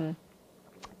clear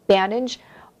bandage,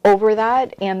 over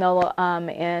that, and they'll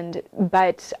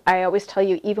but I always tell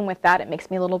you, even with that, it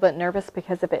makes me a little bit nervous,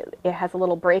 because if it has a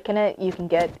little break in it, you can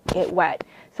get it wet.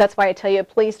 So that's why I tell you,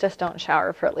 please just don't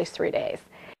shower for at least 3 days.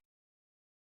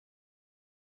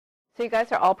 So you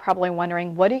guys are all probably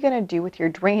wondering, what are you going to do with your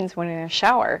drains when you're in a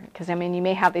shower? Because, I mean, you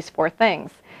may have these 4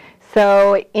 things.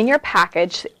 So in your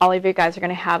package, all of you guys are going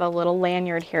to have a little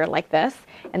lanyard here like this.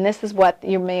 And this is what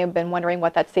you may have been wondering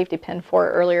what that safety pin for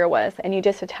earlier was. And you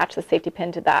just attach the safety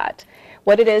pin to that.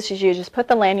 What it is you just put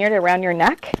the lanyard around your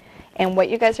neck. And what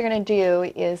you guys are going to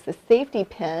do is the safety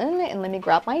pin. And let me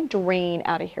grab my drain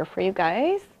out of here for you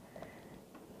guys.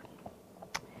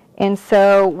 And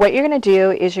so what you're going to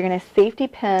do is you're going to safety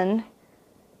pin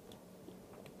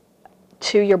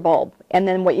to your bulb. And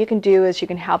then what you can do is you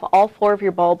can have all 4 of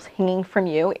your bulbs hanging from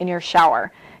you in your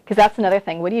shower. Because that's another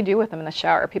thing. What do you do with them in the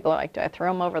shower? People are like, do I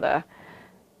throw them over the,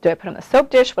 do I put them in the soap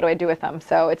dish? What do I do with them?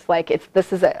 So it's like,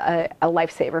 this is a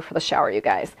lifesaver for the shower, you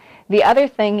guys. The other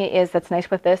thing is that's nice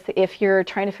with this, if you're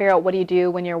trying to figure out what do you do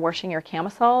when you're washing your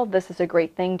camisole, this is a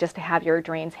great thing just to have your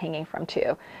drains hanging from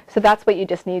too. So that's what you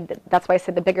just need. That's why I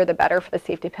said the bigger the better for the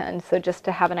safety pin. So just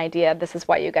to have an idea, this is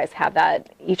why you guys have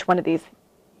that. Each one of these,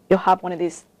 you'll have one of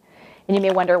these, and you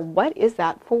may wonder, what is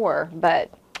that for?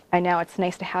 But I know it's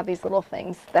nice to have these little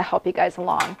things that help you guys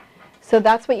along. So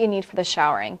that's what you need for the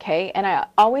showering, okay? And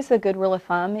always a good rule of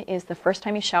thumb is the first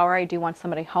time you shower, I do want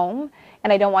somebody home,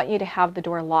 and I don't want you to have the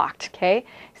door locked, okay?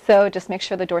 So just make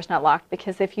sure the door's not locked,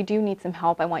 because if you do need some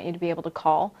help, I want you to be able to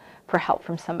call for help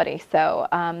from somebody. So,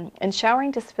 and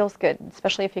showering just feels good,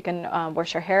 especially if you can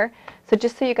wash your hair. So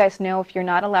just so you guys know, if you're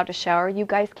not allowed to shower, you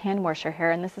guys can wash your hair,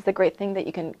 and this is a great thing that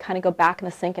you can kind of go back in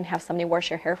the sink and have somebody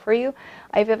wash your hair for you.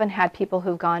 I've even had people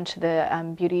who've gone to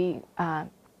the beauty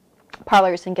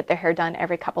parlors and get their hair done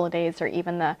every couple of days, or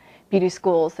even the beauty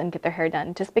schools and get their hair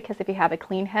done, just because if you have a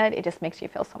clean head, it just makes you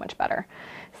feel so much better.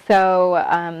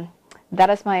 So that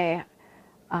is my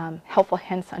helpful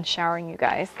hints on showering, you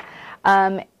guys.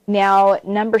 Now,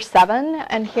 number 7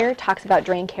 and here talks about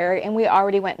drain care, and we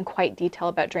already went in quite detail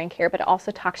about drain care, but it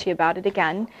also talks to you about it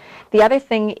again. The other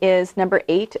thing is number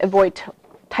 8, avoid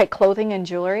tight clothing and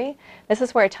jewelry. This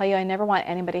is where I tell you I never want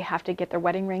anybody to have to get their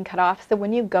wedding ring cut off. So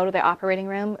when you go to the operating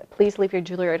room, please leave your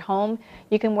jewelry at home.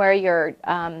 You can wear your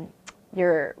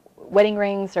wedding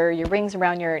rings or your rings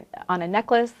around on a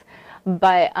necklace,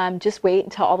 but just wait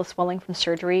until all the swelling from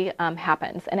surgery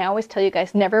happens. And I always tell you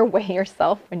guys, never weigh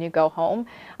yourself when you go home.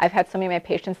 I've had so many of my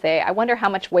patients say, I wonder how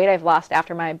much weight I've lost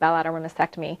after my bilateral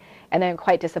mastectomy, and then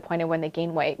quite disappointed when they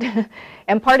gain weight.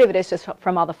 And part of it is just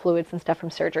from all the fluids and stuff from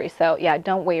surgery. So yeah,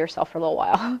 don't weigh yourself for a little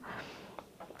while.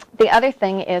 The other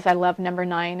thing is, I love number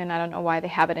 9, and I don't know why they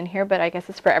have it in here, but I guess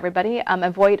it's for everybody.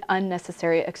 Avoid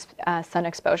unnecessary sun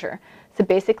exposure. So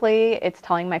basically, it's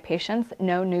telling my patients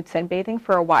no nude sunbathing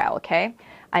for a while, okay?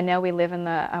 I know we live in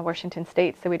the Washington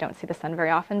State, so we don't see the sun very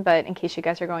often, but in case you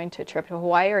guys are going to a trip to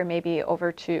Hawaii or maybe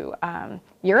over to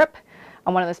Europe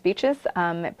on one of those beaches,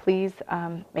 please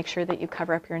make sure that you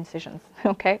cover up your incisions,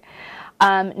 okay?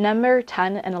 Number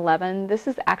 10 and 11, this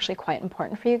is actually quite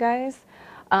important for you guys.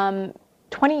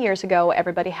 20 years ago,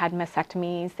 everybody had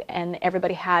mastectomies and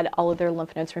everybody had all of their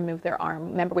lymph nodes removed their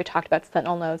arm. Remember we talked about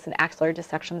sentinel nodes and axillary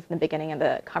dissections in the beginning of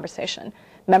the conversation.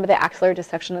 Remember the axillary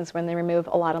dissection is when they remove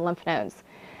a lot of lymph nodes.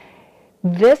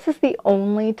 This is the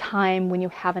only time when you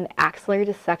have an axillary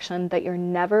dissection that you're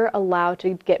never allowed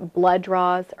to get blood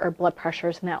draws or blood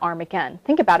pressures in that arm again.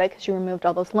 Think about it, because you removed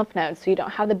all those lymph nodes, so you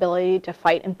don't have the ability to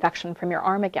fight infection from your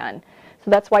arm again. So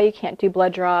that's why you can't do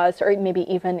blood draws or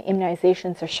maybe even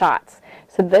immunizations or shots.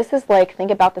 So this is like,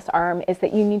 think about this arm, is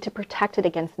that you need to protect it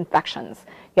against infections.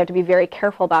 You have to be very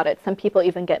careful about it. Some people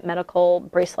even get medical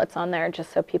bracelets on there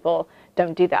just so people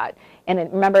don't do that. And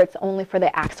remember, it's only for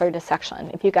the axillary dissection.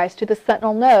 If you guys do the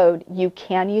sentinel node, you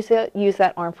can use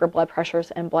that arm for blood pressures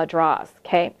and blood draws,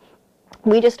 okay?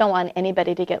 We just don't want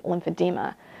anybody to get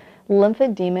lymphedema.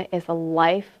 Lymphedema is a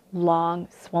lifelong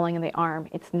swelling in the arm.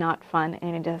 It's not fun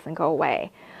and it doesn't go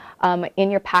away. In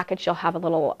your package, you'll have a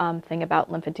little thing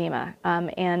about lymphedema,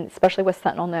 and especially with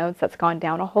sentinel nodes, that's gone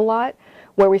down a whole lot.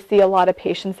 Where we see a lot of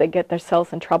patients that get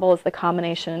themselves in trouble is the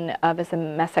combination of a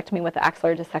mastectomy with the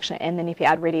axillary dissection, and then if you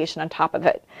add radiation on top of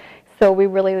it. So we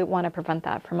really want to prevent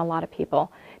that from a lot of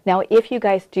people. Now, if you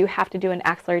guys do have to do an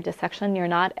axillary dissection, you're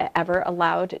not ever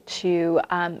allowed to,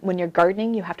 when you're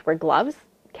gardening, you have to wear gloves,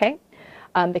 okay?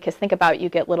 Because think about, you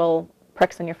get little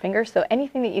pricks on your finger, so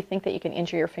anything that you think that you can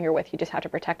injure your finger with, you just have to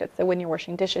protect it. So when you're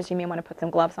washing dishes, you may want to put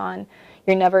some gloves on.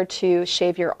 You're never to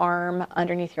shave your arm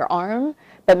underneath your arm,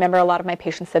 but remember, a lot of my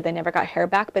patients said they never got hair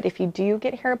back, but if you do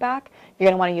get hair back, you're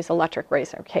going to want to use electric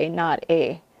razor, okay, not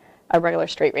a regular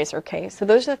straight razor, okay? So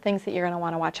those are the things that you're going to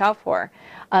want to watch out for.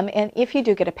 And if you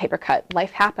do get a paper cut,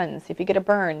 life happens. If you get a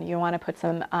burn, you want to put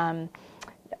some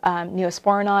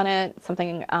Neosporin on it,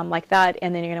 something like that,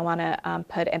 and then you're going to want to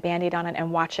put a Band-Aid on it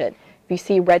and watch it. If you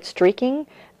see red streaking,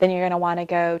 then you're going to want to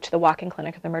go to the walk-in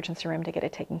clinic or the emergency room to get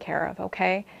it taken care of,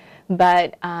 okay?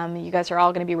 But you guys are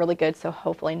all going to be really good, so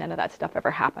hopefully none of that stuff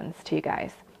ever happens to you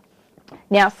guys.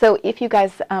 Now, so if you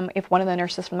guys, if one of the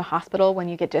nurses from the hospital, when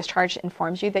you get discharged,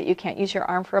 informs you that you can't use your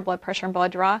arm for a blood pressure and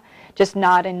blood draw, just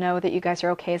nod and know that you guys are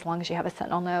okay as long as you have a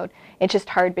sentinel node. It's just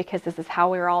hard because this is how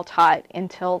we were all taught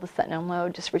until the sentinel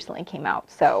node just recently came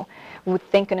out. So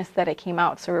thank goodness that it came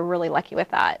out, so we're really lucky with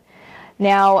that.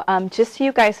 Now, just so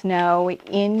you guys know,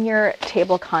 in your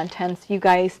table of contents, you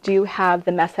guys do have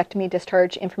the mastectomy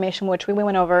discharge information, which we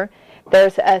went over.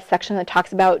 There's a section that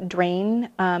talks about drain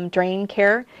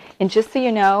care. And just so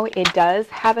you know, it does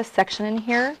have a section in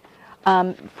here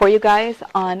for you guys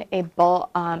on a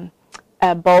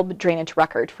bulb drainage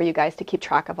record for you guys to keep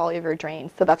track of all of your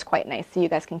drains. So that's quite nice. So you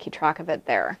guys can keep track of it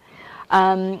there.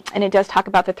 And it does talk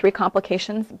about the 3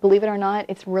 complications. Believe it or not,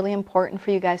 it's really important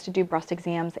for you guys to do breast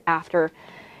exams after.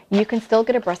 You can still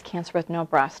get a breast cancer with no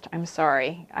breast. I'm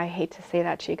sorry. I hate to say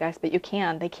that to you guys, but you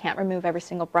can. They can't remove every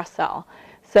single breast cell.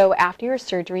 So after your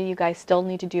surgery, you guys still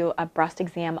need to do a breast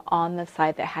exam on the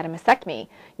side that had a mastectomy.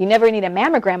 You never need a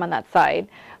mammogram on that side,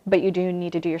 but you do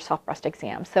need to do your self-breast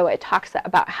exam. So it talks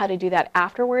about how to do that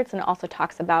afterwards, and also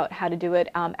talks about how to do it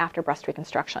after breast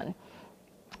reconstruction.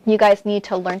 You guys need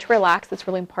to learn to relax. It's a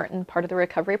really important part of the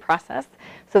recovery process.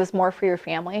 So there's more for your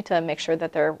family to make sure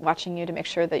that they're watching you, to make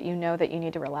sure that you know that you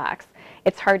need to relax.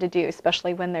 It's hard to do,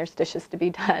 especially when there's dishes to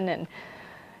be done and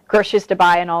groceries to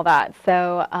buy and all that.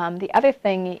 So the other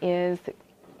thing is,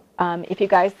 if you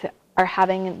guys are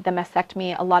having the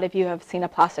mastectomy, a lot of you have seen a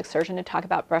plastic surgeon to talk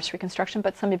about breast reconstruction,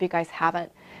 but some of you guys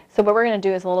haven't. So what we're going to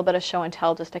do is a little bit of show and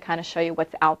tell, just to kind of show you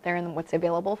what's out there and what's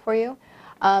available for you.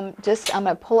 I'm going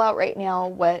to pull out right now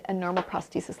what a normal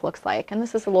prosthesis looks like. And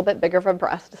this is a little bit bigger of a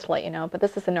breast, just to let you know, but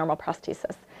this is a normal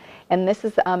prosthesis. And this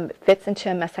is fits into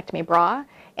a mastectomy bra,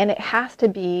 and it has to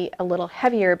be a little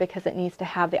heavier because it needs to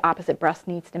have the opposite breast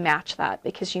needs to match that,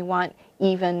 because you want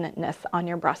evenness on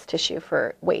your breast tissue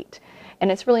for weight. And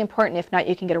it's really important. If not,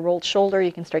 you can get a rolled shoulder,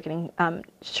 you can start getting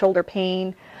shoulder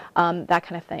pain, that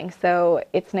kind of thing. So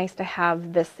it's nice to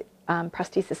have this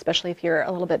prosthesis, especially if you're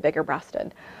a little bit bigger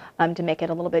breasted, to make it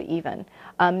a little bit even.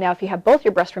 Now, if you have both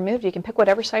your breasts removed, you can pick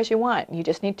whatever size you want. You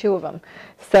just need 2 of them.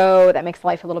 So that makes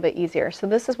life a little bit easier. So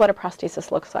this is what a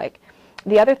prosthesis looks like.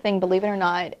 The other thing, believe it or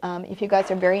not, if you guys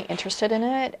are very interested in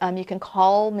it, you can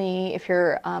call me if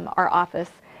you're our office.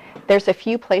 There's a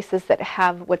few places that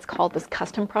have what's called this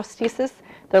custom prosthesis.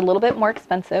 They're a little bit more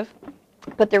expensive,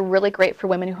 but they're really great for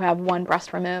women who have 1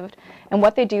 breast removed. And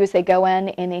what they do is they go in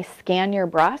and they scan your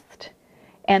breast,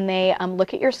 and they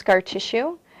look at your scar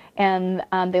tissue, and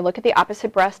they look at the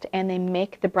opposite breast, and they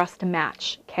make the breast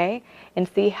match, okay? And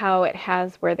see how it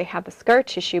has where they have the scar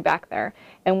tissue back there.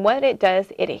 And what it does,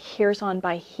 it adheres on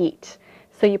by heat.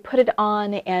 So you put it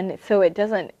on, and so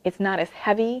it's not as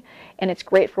heavy, and it's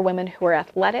great for women who are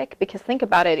athletic, because think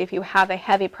about it, if you have a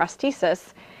heavy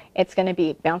prosthesis, it's going to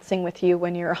be bouncing with you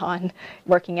when you're on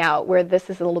working out, where this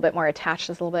is a little bit more attached,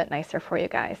 is a little bit nicer for you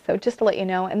guys. So just to let you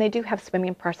know, and they do have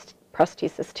swimming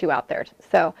prosthesis too out there.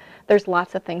 So there's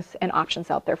lots of things and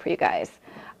options out there for you guys.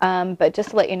 But just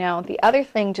to let you know, the other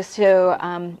thing, just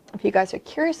to, if you guys are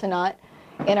curious or not,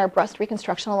 in our breast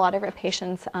reconstruction, a lot of our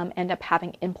patients end up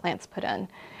having implants put in.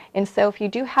 And so if you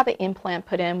do have an implant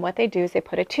put in, what they do is they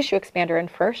put a tissue expander in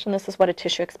first, and this is what a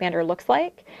tissue expander looks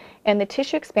like. And the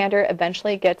tissue expander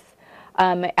eventually gets,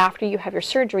 after you have your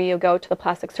surgery, you'll go to the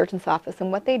plastic surgeon's office,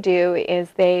 and what they do is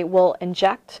they will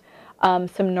inject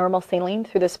some normal saline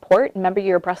through this port. Remember,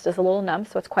 your breast is a little numb,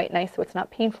 so it's quite nice, so it's not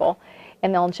painful.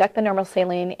 And they'll inject the normal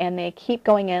saline, and they keep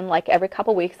going in like every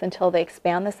couple weeks until they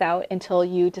expand this out until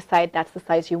you decide that's the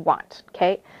size you want,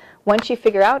 okay? Once you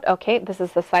figure out, okay, this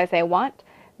is the size I want,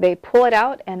 they pull it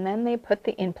out, and then they put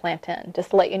the implant in.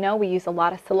 Just to let you know, we use a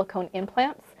lot of silicone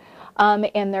implants,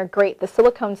 and they're great. The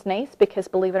silicone's nice because,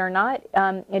 believe it or not,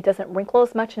 it doesn't wrinkle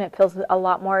as much, and it feels a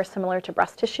lot more similar to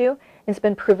breast tissue. It's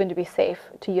been proven to be safe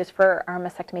to use for our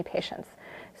mastectomy patients.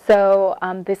 So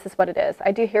this is what it is.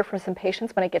 I do hear from some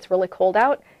patients when it gets really cold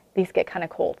out, these get kind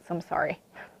of cold, so I'm sorry.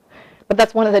 But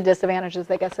that's one of the disadvantages,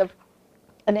 I guess, of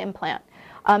an implant.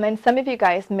 And some of you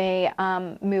guys may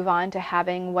move on to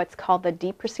having what's called the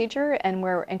DEEP procedure, and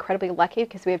we're incredibly lucky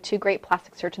because we have 2 great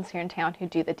plastic surgeons here in town who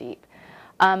do the DEEP.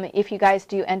 If you guys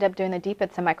do end up doing the DEEP,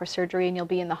 it's a microsurgery, and you'll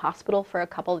be in the hospital for a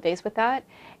couple of days with that,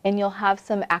 and you'll have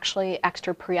some actually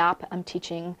extra pre-op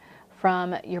teaching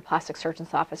from your plastic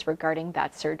surgeon's office regarding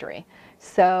that surgery.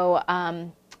 So,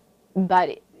 but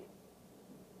I'm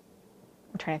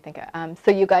trying to think of,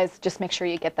 so you guys just make sure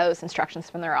you get those instructions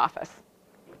from their office.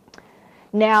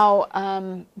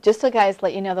 Now, just so guys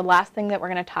let you know, the last thing that we're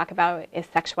going to talk about is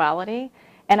sexuality.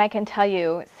 And I can tell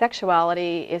you,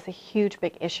 sexuality is a huge,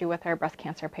 big issue with our breast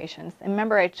cancer patients. And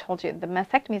remember, I told you, the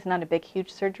mastectomy is not a big,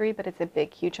 huge surgery, but it's a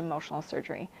big, huge emotional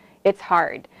surgery. It's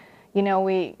hard. You know,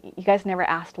 you guys never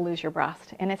asked to lose your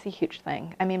breast, and it's a huge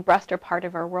thing. I mean, breasts are part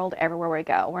of our world everywhere we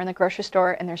go. We're in the grocery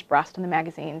store, and there's breasts in the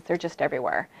magazines. They're just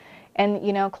everywhere. And,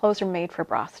 you know, clothes are made for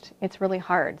breast. It's really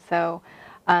hard. So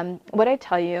what I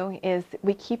tell you is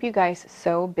we keep you guys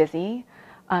so busy.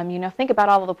 You know, think about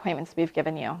all of the appointments we've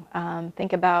given you.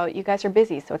 Think about, you guys are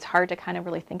busy, so it's hard to kind of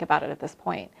really think about it at this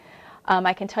point.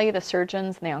 I can tell you the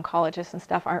surgeons and the oncologists and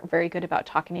stuff aren't very good about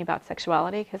talking to you about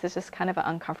sexuality because it's just kind of an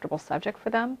uncomfortable subject for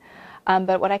them.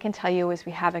 But what I can tell you is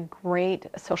we have a great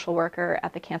social worker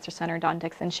at the Cancer Center, Dawn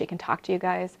Dixon. She can talk to you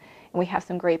guys. And we have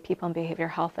some great people in behavioral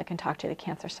health that can talk to the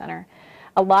Cancer Center.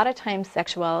 A lot of times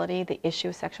sexuality, the issue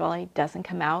of sexuality doesn't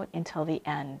come out until the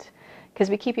end because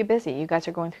we keep you busy. You guys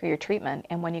are going through your treatment.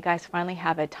 And when you guys finally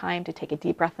have a time to take a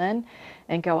deep breath in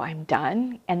and go, I'm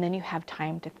done, and then you have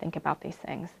time to think about these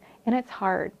things. And it's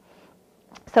hard.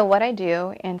 So what I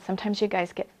do, and sometimes you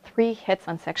guys get 3 hits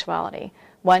on sexuality.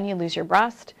 1, you lose your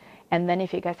breast, and then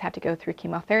if you guys have to go through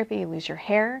chemotherapy, you lose your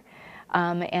hair.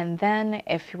 And then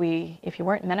if you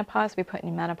weren't in menopause, we put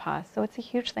in menopause. So it's a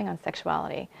huge thing on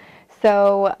sexuality.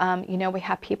 So, you know, we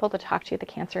have people to talk to you at the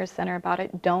Cancer Center about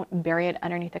it. Don't bury it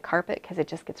underneath the carpet because it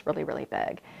just gets really, really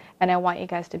big. And I want you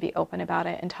guys to be open about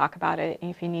it and talk about it.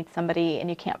 And if you need somebody and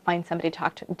you can't find somebody to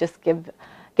talk to, just give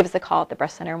us a call at the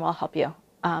breast center and we'll help you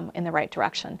in the right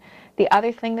direction. The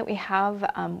other thing that we have,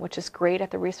 which is great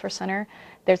at the Resource Center,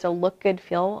 there's a Look Good,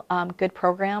 Feel Good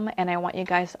program, and I want you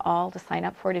guys all to sign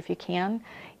up for it if you can.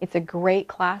 It's a great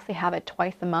class. They have it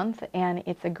twice a month, and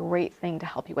it's a great thing to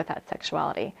help you with that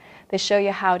sexuality. They show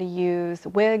you how to use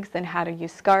wigs and how to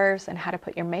use scarves and how to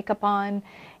put your makeup on,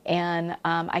 and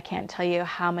I can't tell you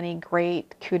how many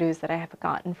great kudos that I have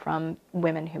gotten from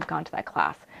women who've gone to that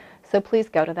class. So please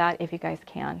go to that if you guys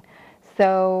can.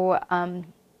 So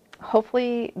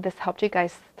hopefully this helped you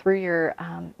guys through your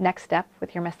next step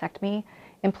with your mastectomy.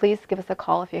 And please give us a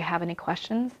call if you have any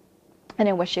questions. And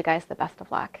I wish you guys the best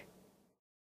of luck.